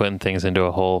 I like putting things into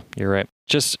a whole. You're right.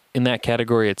 Just in that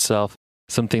category itself,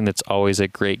 something that's always a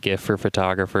great gift for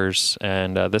photographers.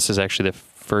 And this is actually the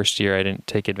first year I didn't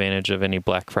take advantage of any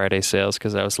Black Friday sales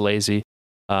because I was lazy.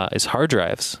 Is hard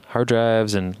drives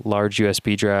and large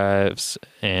USB drives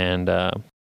and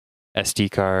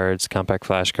SD cards, compact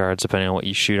flash cards, depending on what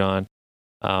you shoot on.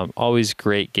 Always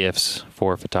great gifts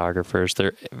for photographers.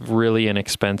 They're really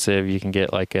inexpensive. You can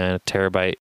get like a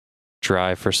terabyte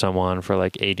drive for someone for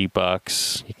like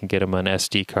 $80. You can get them an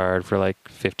SD card for like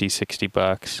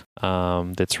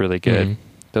 $50-$60. That's really good. Mm-hmm.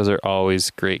 Those are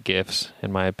always great gifts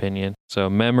in my opinion. So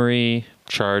memory,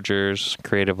 chargers,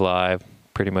 Creative Live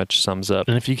pretty much sums up.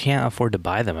 And if you can't afford to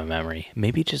buy them a memory,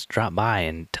 maybe just drop by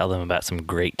and tell them about some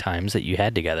great times that you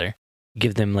had together.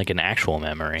 Give them like an actual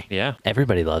memory. Yeah.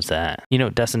 Everybody loves that. You know,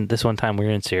 Dustin, this one time we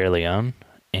were in Sierra Leone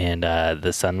and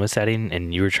the sun was setting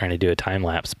and you were trying to do a time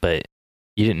lapse, but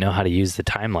you didn't know how to use the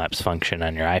time lapse function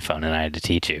on your iPhone and I had to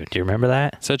teach you. Do you remember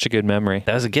that? Such a good memory.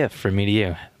 That was a gift from me to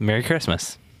you. Merry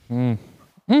Christmas.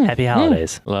 Happy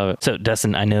holidays. Love it. So,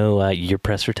 Dustin, I know you're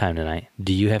pressed for time tonight.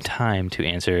 Do you have time to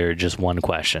answer just one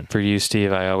question? For you,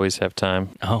 Steve, I always have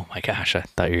time. Oh, my gosh. I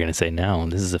thought you were going to say no.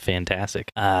 This is a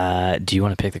fantastic. Do you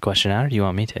want to pick the question out or do you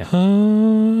want me to?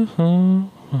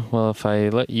 Well, if I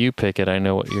let you pick it, I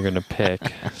know what you're going to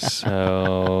pick.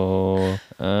 So,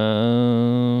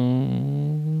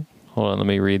 hold on, let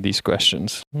me read these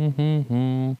questions.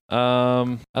 I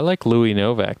like Louis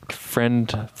Novak,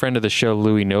 friend of the show,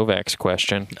 Louis Novak's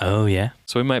question. Oh, yeah?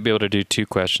 So we might be able to do two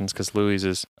questions because Louis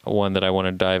is one that I want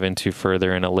to dive into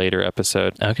further in a later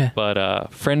episode. Okay.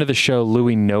 But friend of the show,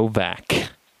 Louis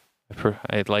Novak.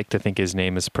 I'd like to think his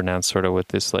name is pronounced sort of with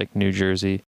this like New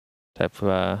Jersey type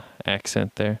of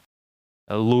accent there.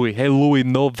 Louis. Hey, Louis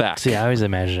Novak. See, I always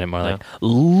imagine it more like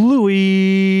Louis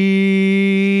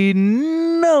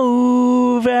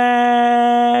Novak.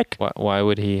 Why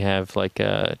would he have like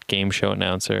a game show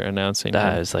announcer announcing?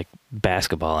 That is like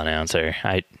basketball announcer.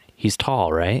 He's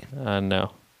tall, right?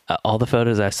 No. All the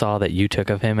photos I saw that you took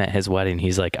of him at his wedding,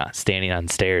 he's like standing on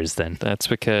stairs then. That's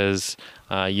because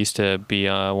I used to be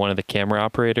one of the camera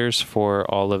operators for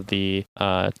all of the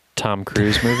Tom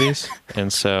Cruise movies.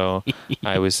 And so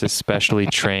I was especially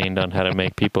trained on how to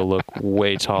make people look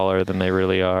way taller than they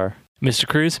really are. Mr.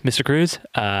 Cruise,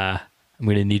 I'm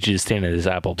going to need you to stand in this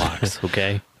Apple box,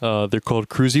 okay? They're called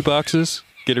Cruisy boxes.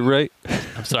 Get it right?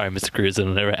 I'm sorry, Mr. Cruise.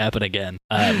 It'll never happen again.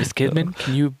 Miss Kidman,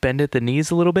 can you bend at the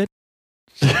knees a little bit?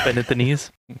 Bend at the knees.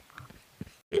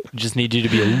 Just need you to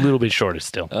be a little bit shorter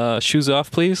still. Shoes off,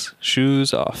 please.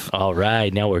 Shoes off. All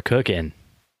right, now we're cooking.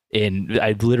 And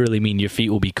I literally mean your feet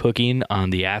will be cooking on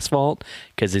the asphalt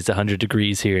because it's 100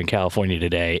 degrees here in California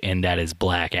today, and that is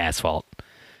black asphalt.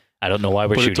 I don't know why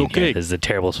we're shooting here. This is a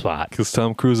terrible spot. Because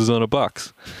Tom Cruise is on a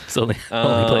box. It's the only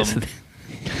place the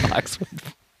box would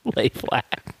lay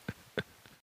flat.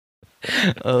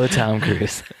 Oh, Tom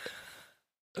Cruise.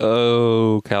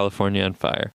 Oh, California on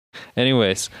fire.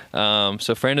 Anyways,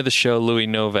 so friend of the show, Louis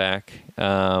Novak,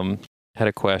 had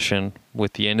a question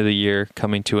with the end of the year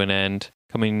coming to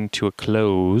a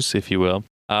close, if you will.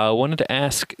 Wanted to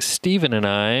ask Stephen and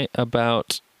I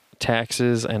about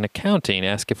taxes and accounting.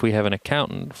 Ask if we have an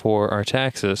accountant for our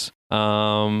taxes.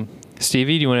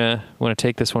 Stevie, do you want to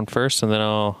take this one first, and then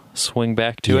I'll swing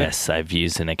back to it? Yes, I've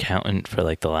used an accountant for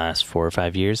like the last 4 or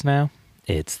 5 years now.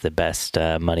 It's the best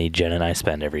money Jen and I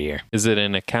spend every year. Is it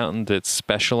an accountant that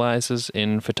specializes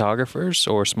in photographers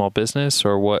or small business,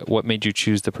 or what made you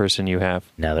choose the person you have?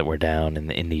 Now that we're down in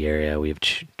the Indy area, we've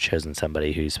chosen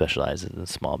somebody who specializes in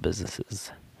small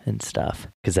businesses and stuff,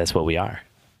 because that's what we are.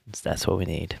 That's what we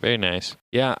need. Very nice.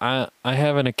 Yeah, I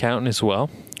have an accountant as well,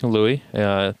 Louis.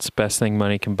 It's the best thing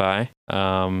money can buy.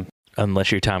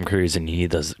 Unless you're Tom Cruise and you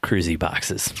need those cruisy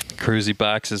boxes. Cruisy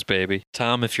boxes, baby.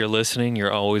 Tom, if you're listening,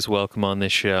 you're always welcome on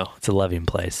this show. It's a loving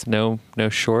place. No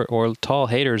short or tall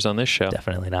haters on this show.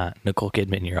 Definitely not. Nicole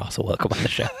Kidman, you're also welcome on the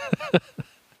show.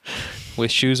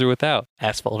 With shoes or without.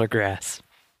 Asphalt or grass.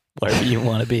 Wherever you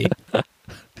want to be.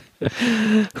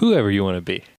 Whoever you want to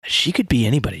be. She could be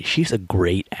anybody. She's a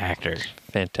great actor.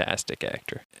 Fantastic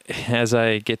actor. As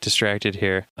I get distracted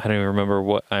here, I don't even remember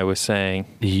what I was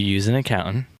saying. Do you use an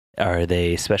accountant? Are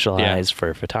they specialized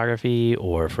for photography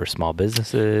or for small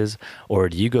businesses? Or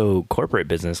do you go corporate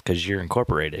business because you're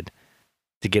incorporated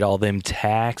to get all them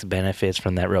tax benefits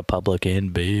from that Republican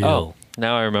bill? Oh,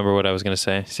 now I remember what I was going to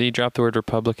say. See, drop the word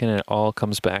Republican and it all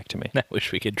comes back to me. I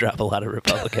wish we could drop a lot of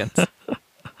Republicans.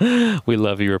 We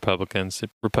love you, Republicans. The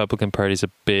Republican Party's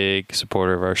a big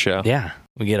supporter of our show. Yeah,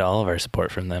 we get all of our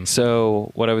support from them.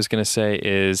 So what I was going to say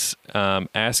is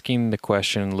asking the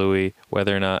question, Louis,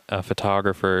 whether or not a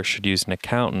photographer should use an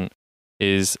accountant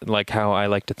is like how I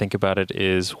like to think about it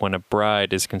is when a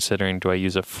bride is considering, do I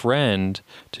use a friend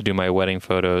to do my wedding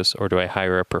photos or do I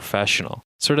hire a professional?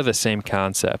 Sort of the same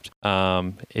concept.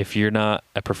 If you're not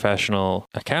a professional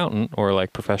accountant or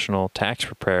like professional tax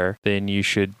preparer, then you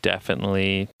should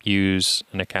definitely use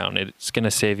an accountant. It's going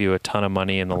to save you a ton of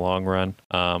money in the long run,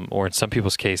 or in some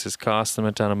people's cases, cost them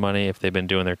a ton of money if they've been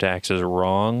doing their taxes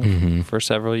wrong for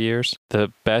several years.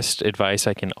 The best advice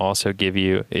I can also give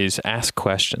you is ask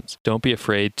questions. Don't be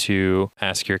afraid to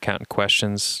ask your accountant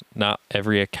questions. Not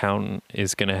every accountant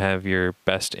is going to have your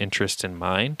best interest in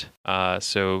mind.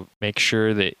 So make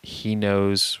sure that he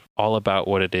knows all about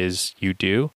what it is you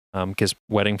do, because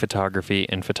wedding photography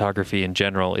and photography in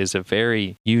general is a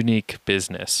very unique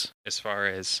business as far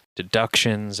as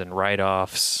deductions and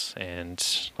write-offs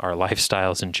and our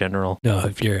lifestyles in general. No,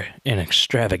 if you're an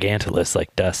extravagantalist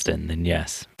like Dustin, then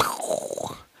yes.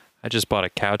 I just bought a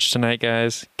couch tonight,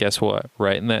 guys. Guess what?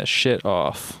 Writing that shit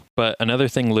off. But another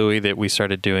thing, Louis, that we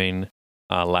started doing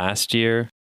last year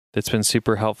that's been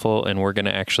super helpful, and we're going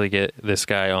to actually get this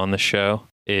guy on the show,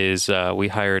 is we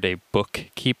hired a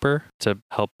bookkeeper to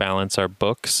help balance our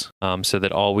books, so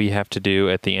that all we have to do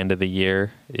at the end of the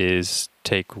year is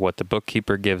take what the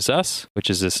bookkeeper gives us, which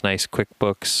is this nice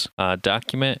QuickBooks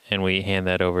document, and we hand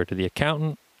that over to the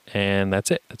accountant, and that's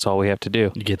it. That's all we have to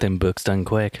do. You get them books done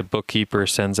quick. The bookkeeper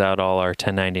sends out all our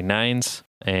 1099s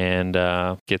and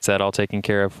gets that all taken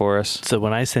care of for us. So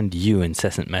when I send you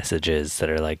incessant messages that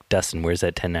are like, Dustin, where's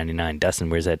that 1099? Dustin,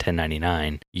 where's that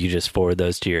 1099? You just forward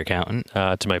those to your accountant?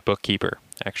 To my bookkeeper,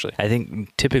 actually. I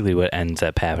think typically what ends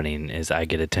up happening is I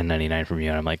get a 1099 from you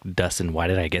and I'm like, Dustin, why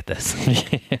did I get this?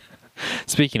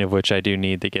 Speaking of which, I do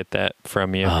need to get that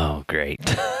from you. Oh, great.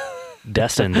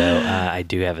 Dustin, though, I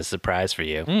do have a surprise for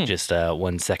you. Just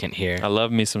 1 second here. I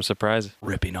love me some surprises.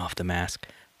 Ripping off the mask.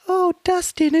 Oh,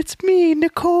 Dustin, it's me,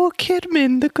 Nicole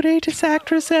Kidman, the greatest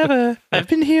actress ever. I've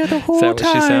been here the whole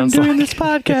time doing this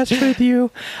podcast with you.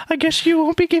 I guess you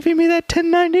won't be giving me that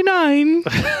 1099.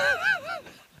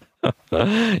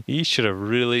 You should have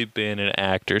really been an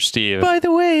actor, Steve. By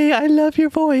the way, I love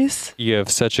your voice. You have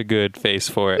such a good face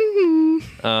for it.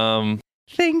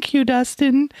 Thank you,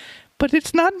 Dustin. But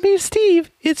it's not me, Steve.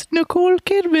 It's Nicole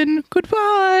Kidman.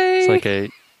 Goodbye. It's like a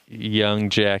young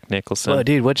Jack Nicholson. Oh,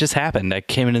 dude, what just happened? I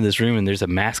came into this room and there's a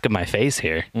mask of my face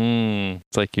here.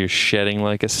 It's like you're shedding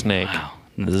like a snake. Wow.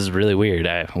 This is really weird.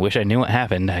 I wish I knew what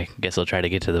happened. I guess I'll try to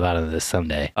get to the bottom of this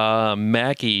someday.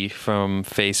 Maggie from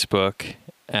Facebook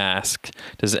asked,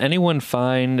 does anyone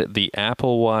find the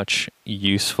Apple Watch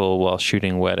useful while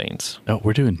shooting weddings? Oh,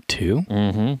 we're doing 2?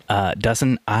 Mm-hmm.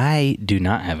 Dustin, I do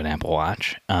not have an Apple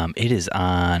Watch. It is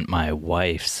on my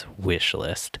wife's wish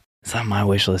list. It's on my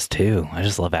wish list too. I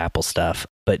just love Apple stuff.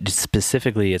 But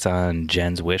specifically, it's on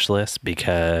Jen's wish list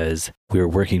because we're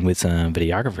working with some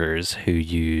videographers who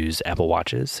use Apple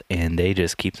Watches, and they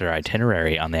just keep their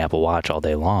itinerary on the Apple Watch all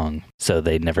day long. So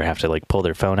they never have to like pull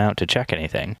their phone out to check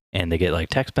anything. And they get like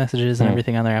text messages and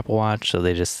everything on their Apple Watch. So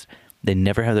they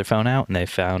never have their phone out, and they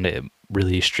found it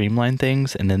really streamline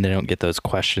things, and then they don't get those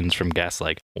questions from guests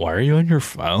like, why are you on your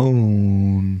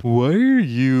phone? Why are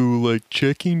you like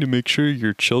checking to make sure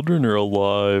your children are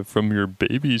alive from your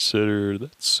babysitter?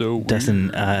 That's so weird. Dustin,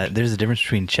 there's a difference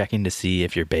between checking to see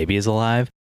if your baby is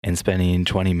alive and spending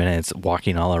 20 minutes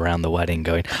walking all around the wedding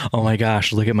going, oh my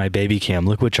gosh, look at my baby cam.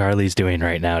 Look what Charlie's doing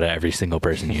right now to every single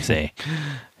person you see.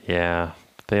 Yeah,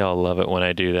 they all love it when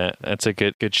I do that. That's a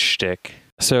good shtick.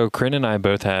 So Corinne and I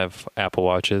both have Apple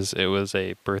Watches. It was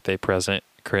a birthday present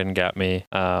Corinne got me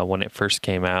when it first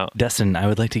came out. Dustin, I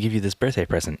would like to give you this birthday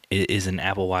present. It is an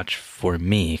Apple Watch for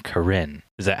me, Corinne.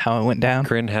 Is that how it went down?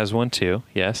 Corinne has one too,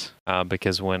 yes.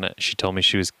 Because when she told me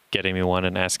she was getting me one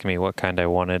and asking me what kind I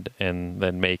wanted and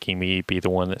then making me be the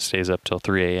one that stays up till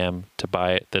 3 a.m. to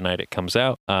buy it the night it comes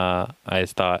out, I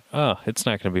thought, oh, it's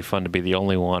not going to be fun to be the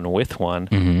only one with one.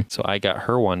 Mm-hmm. So I got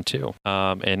her one too.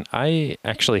 And I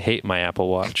actually hate my Apple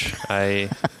Watch. I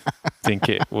think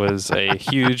it was a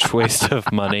huge waste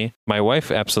of money. My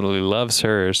wife absolutely loves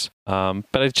hers. But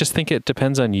I just think it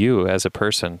depends on you as a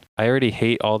person. I already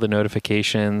hate all the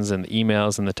notifications and the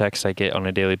emails and the texts I get on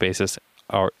a daily basis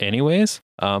anyways.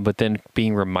 But then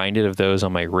being reminded of those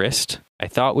on my wrist, I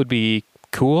thought would be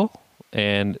cool.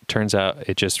 And turns out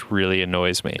it just really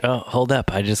annoys me. Oh, hold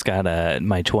up. I just got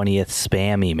my 20th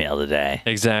spam email today.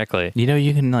 Exactly. You know,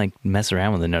 you can like mess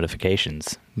around with the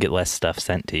notifications, get less stuff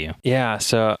sent to you. Yeah,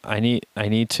 so I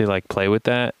need to like play with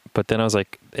that. But then I was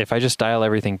like, if I just dial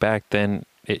everything back, then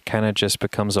it kind of just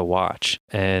becomes a watch.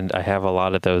 And I have a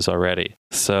lot of those already.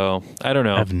 So I don't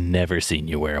know. I've never seen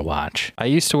you wear a watch. I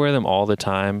used to wear them all the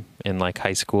time in like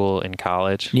high school and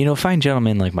college. You know, fine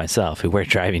gentlemen like myself who wear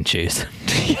driving shoes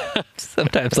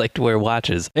sometimes like to wear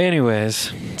watches.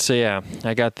 Anyways, so yeah,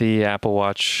 I got the Apple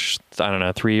Watch, I don't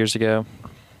know, 3 years ago.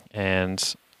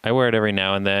 And I wear it every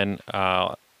now and then,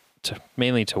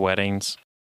 mainly to weddings.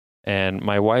 And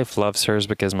my wife loves hers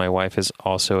because my wife is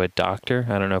also a doctor.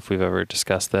 I don't know if we've ever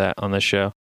discussed that on the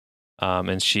show.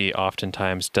 And she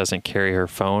oftentimes doesn't carry her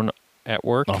phone at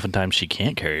work. Oftentimes she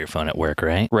can't carry her phone at work,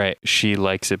 right? Right. She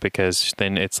likes it because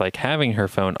then it's like having her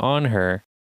phone on her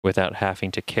without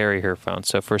having to carry her phone.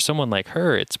 So for someone like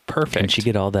her, it's perfect. Can she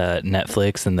get all the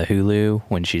Netflix and the Hulu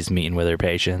when she's meeting with her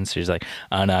patients? She's like,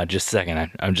 oh no, just a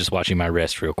second. I'm just watching my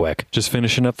wrist real quick. Just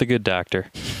finishing up The Good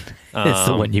Doctor. It's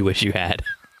the one you wish you had.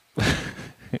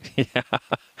 Yeah.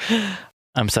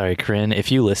 I'm sorry, Corinne, if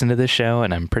you listen to this show,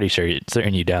 and I'm pretty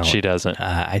certain you don't. She doesn't.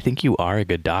 I think you are a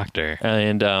good doctor.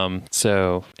 And and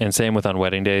same with on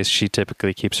wedding days, she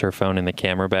typically keeps her phone in the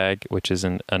camera bag, which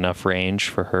isn't enough range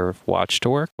for her watch to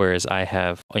work. Whereas I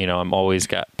have, I'm always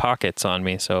got pockets on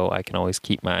me, so I can always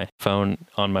keep my phone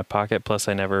on my pocket. Plus,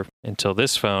 I never, until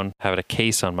this phone, have a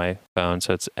case on my phone,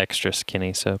 so it's extra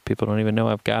skinny, so people don't even know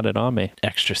I've got it on me.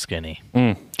 Extra skinny.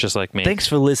 Just like me. Thanks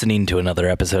for listening to another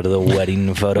episode of the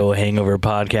Wedding Photo Hangover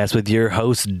Podcast with your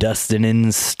hosts, Dustin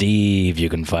and Steve. You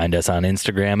can find us on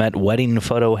Instagram at Wedding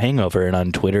Photo Hangover and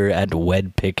on Twitter at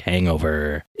WedPic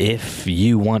Hangover. If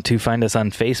you want to find us on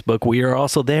Facebook, we are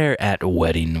also there at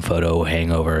Wedding Photo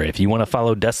Hangover. If you want to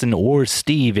follow Dustin or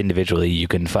Steve individually, you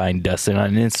can find Dustin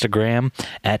on Instagram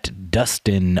at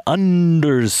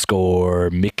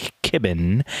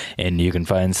Dustin_McKibben, and you can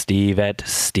find Steve at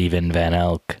Steven Van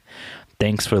Elk.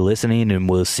 Thanks for listening, and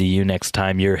we'll see you next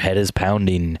time your head is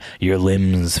pounding, your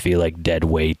limbs feel like dead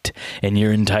weight, and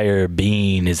your entire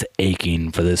being is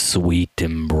aching for the sweet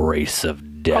embrace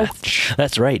of death. Ouch.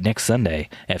 That's right, next Sunday,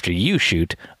 after you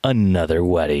shoot another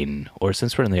wedding. Or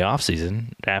since we're in the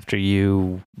off-season, after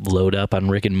you load up on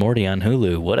Rick and Morty on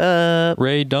Hulu. What up?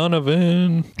 Ray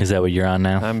Donovan. Is that what you're on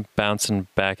now? I'm bouncing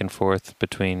back and forth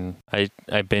between... I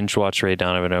binge-watched Ray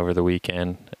Donovan over the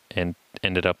weekend and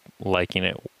ended up liking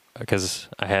it. Because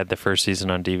I had the first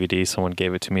season on DVD. Someone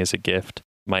gave it to me as a gift.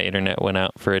 My internet went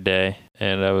out for a day,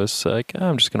 and I was like,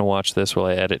 I'm just going to watch this while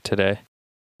I edit today.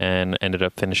 And ended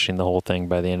up finishing the whole thing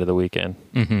by the end of the weekend.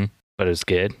 Mm-hmm. But it's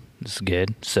good. It's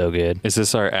good. So good. Is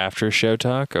this our after show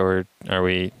talk, or are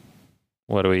we...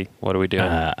 What are we doing?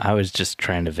 I was just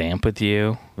trying to vamp with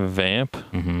you. Vamp?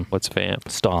 Mm-hmm. What's vamp?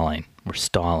 Stalling. We're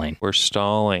stalling. We're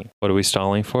stalling. What are we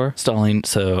stalling for? Stalling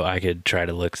so I could try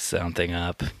to look something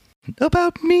up.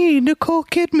 About me, Nicole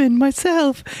Kidman,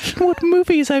 myself, what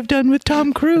movies I've done with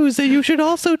Tom Cruise that you should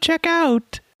also check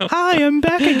out. I am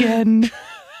back again.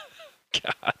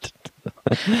 God.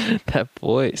 That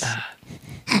voice.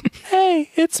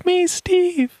 Hey, it's me,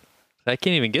 Steve. I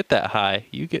can't even get that high.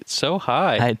 You get so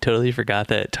high. I totally forgot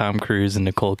that Tom Cruise and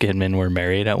Nicole Kidman were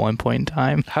married at one point in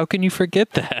time. How can you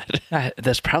forget that?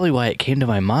 That's probably why it came to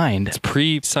my mind. It's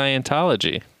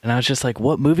pre-Scientology. And I was just like,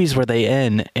 what movies were they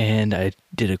in? And I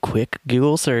did a quick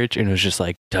Google search, and it was just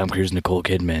like Tom Cruise and Nicole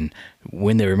Kidman,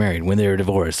 when they were married, when they were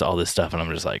divorced, all this stuff. And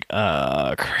I'm just like,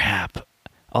 crap.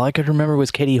 All I could remember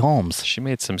was Katie Holmes. She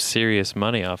made some serious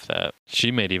money off that.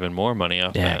 She made even more money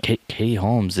off that. Yeah, Katie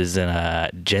Holmes is in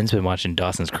Jen's been watching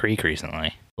Dawson's Creek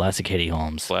recently. Lots of Katie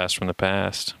Holmes. Blast from the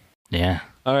past. Yeah.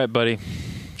 All right, buddy.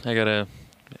 I got to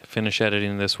finish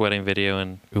editing this wedding video.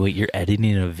 And wait, you're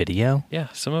editing a video? Yeah,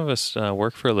 some of us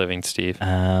work for a living, Steve.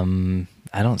 I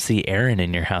don't see Aaron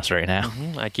in your house right now.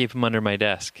 Mm-hmm. I keep him under my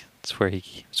desk. It's where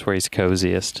he's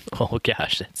coziest. Oh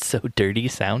gosh, that's so dirty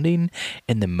sounding.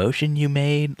 And the motion you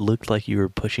made looked like you were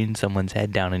pushing someone's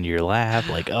head down into your lap.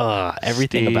 Like,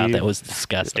 everything about that was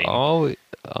disgusting.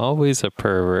 Always a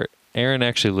pervert. Aaron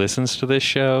actually listens to this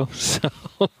show, so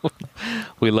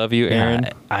we love you, Aaron.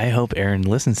 Yeah, I hope Aaron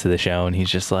listens to the show and he's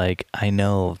just like, I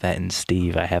know that in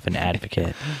Steve I have an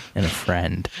advocate and a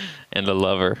friend. And a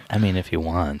lover. I mean, if he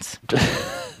wants.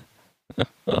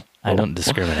 I don't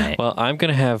discriminate. Well, I'm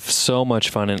going to have so much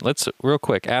fun. And let's, real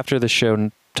quick, after the show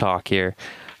talk here,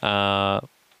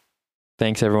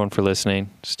 thanks everyone for listening.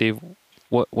 Steve,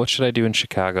 what should I do in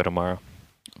Chicago tomorrow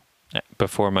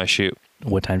before my shoot?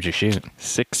 What time's your shoot?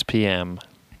 6 p.m.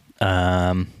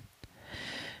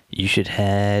 You should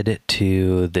head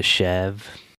to the Chev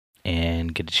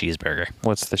and get a cheeseburger.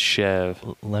 What's the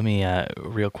Chev? Let me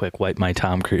real quick wipe my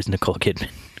Tom Cruise Nicole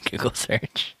Kidman Google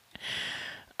search.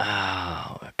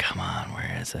 Oh, come on,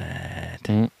 where is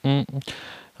it?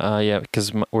 Yeah,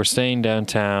 because we're staying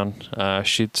downtown.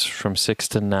 Shoots from 6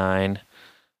 to 9.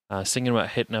 Thinking about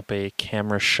hitting up a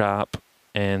camera shop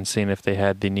and seeing if they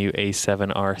had the new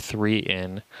A7R3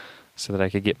 in so that I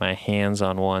could get my hands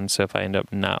on one. So if I end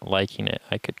up not liking it,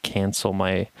 I could cancel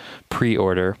my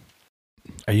pre-order.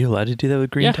 Are you allowed to do that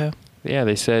with Green Toe? Yeah,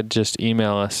 they said just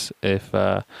email us if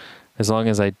as long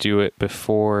as I do it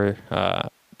before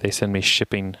they send me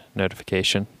shipping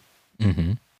notification.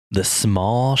 Mm-hmm. The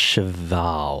Small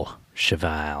Cheval.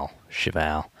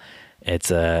 It's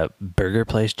a burger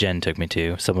place Jen took me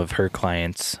to. Some of her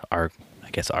clients, our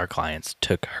clients,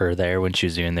 took her there when she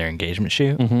was doing their engagement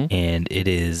shoot. Mm-hmm. And it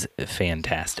is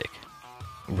fantastic.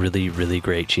 Really, really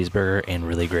great cheeseburger and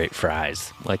really great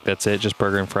fries. Like that's it? Just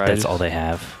burger and fries? That's all they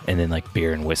have. And then like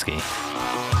beer and whiskey.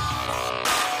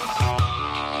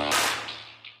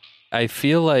 I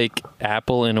feel like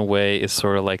Apple, in a way, is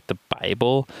sort of like the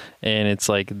Bible, and it's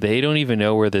like they don't even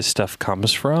know where this stuff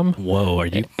comes from. Whoa, are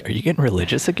you getting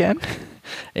religious again?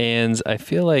 And I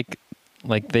feel like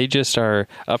they just are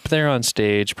up there on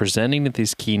stage presenting at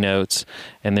these keynotes,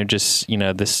 and they're just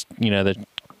the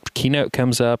keynote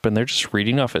comes up, and they're just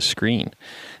reading off a screen.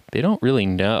 They don't really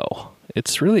know.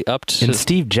 It's really up to... And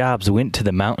Steve Jobs went to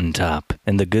the mountaintop,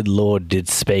 and the good Lord did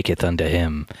spaketh unto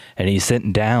him, and he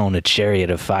sent down a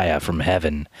chariot of fire from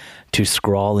heaven to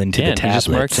scrawl into the tablets. He just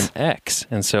marked an X,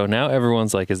 and so now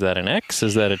everyone's like, is that an X?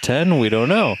 Is that a 10? We don't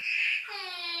know.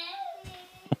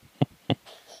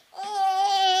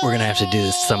 We're going to have to do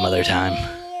this some other time.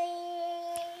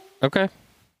 Okay.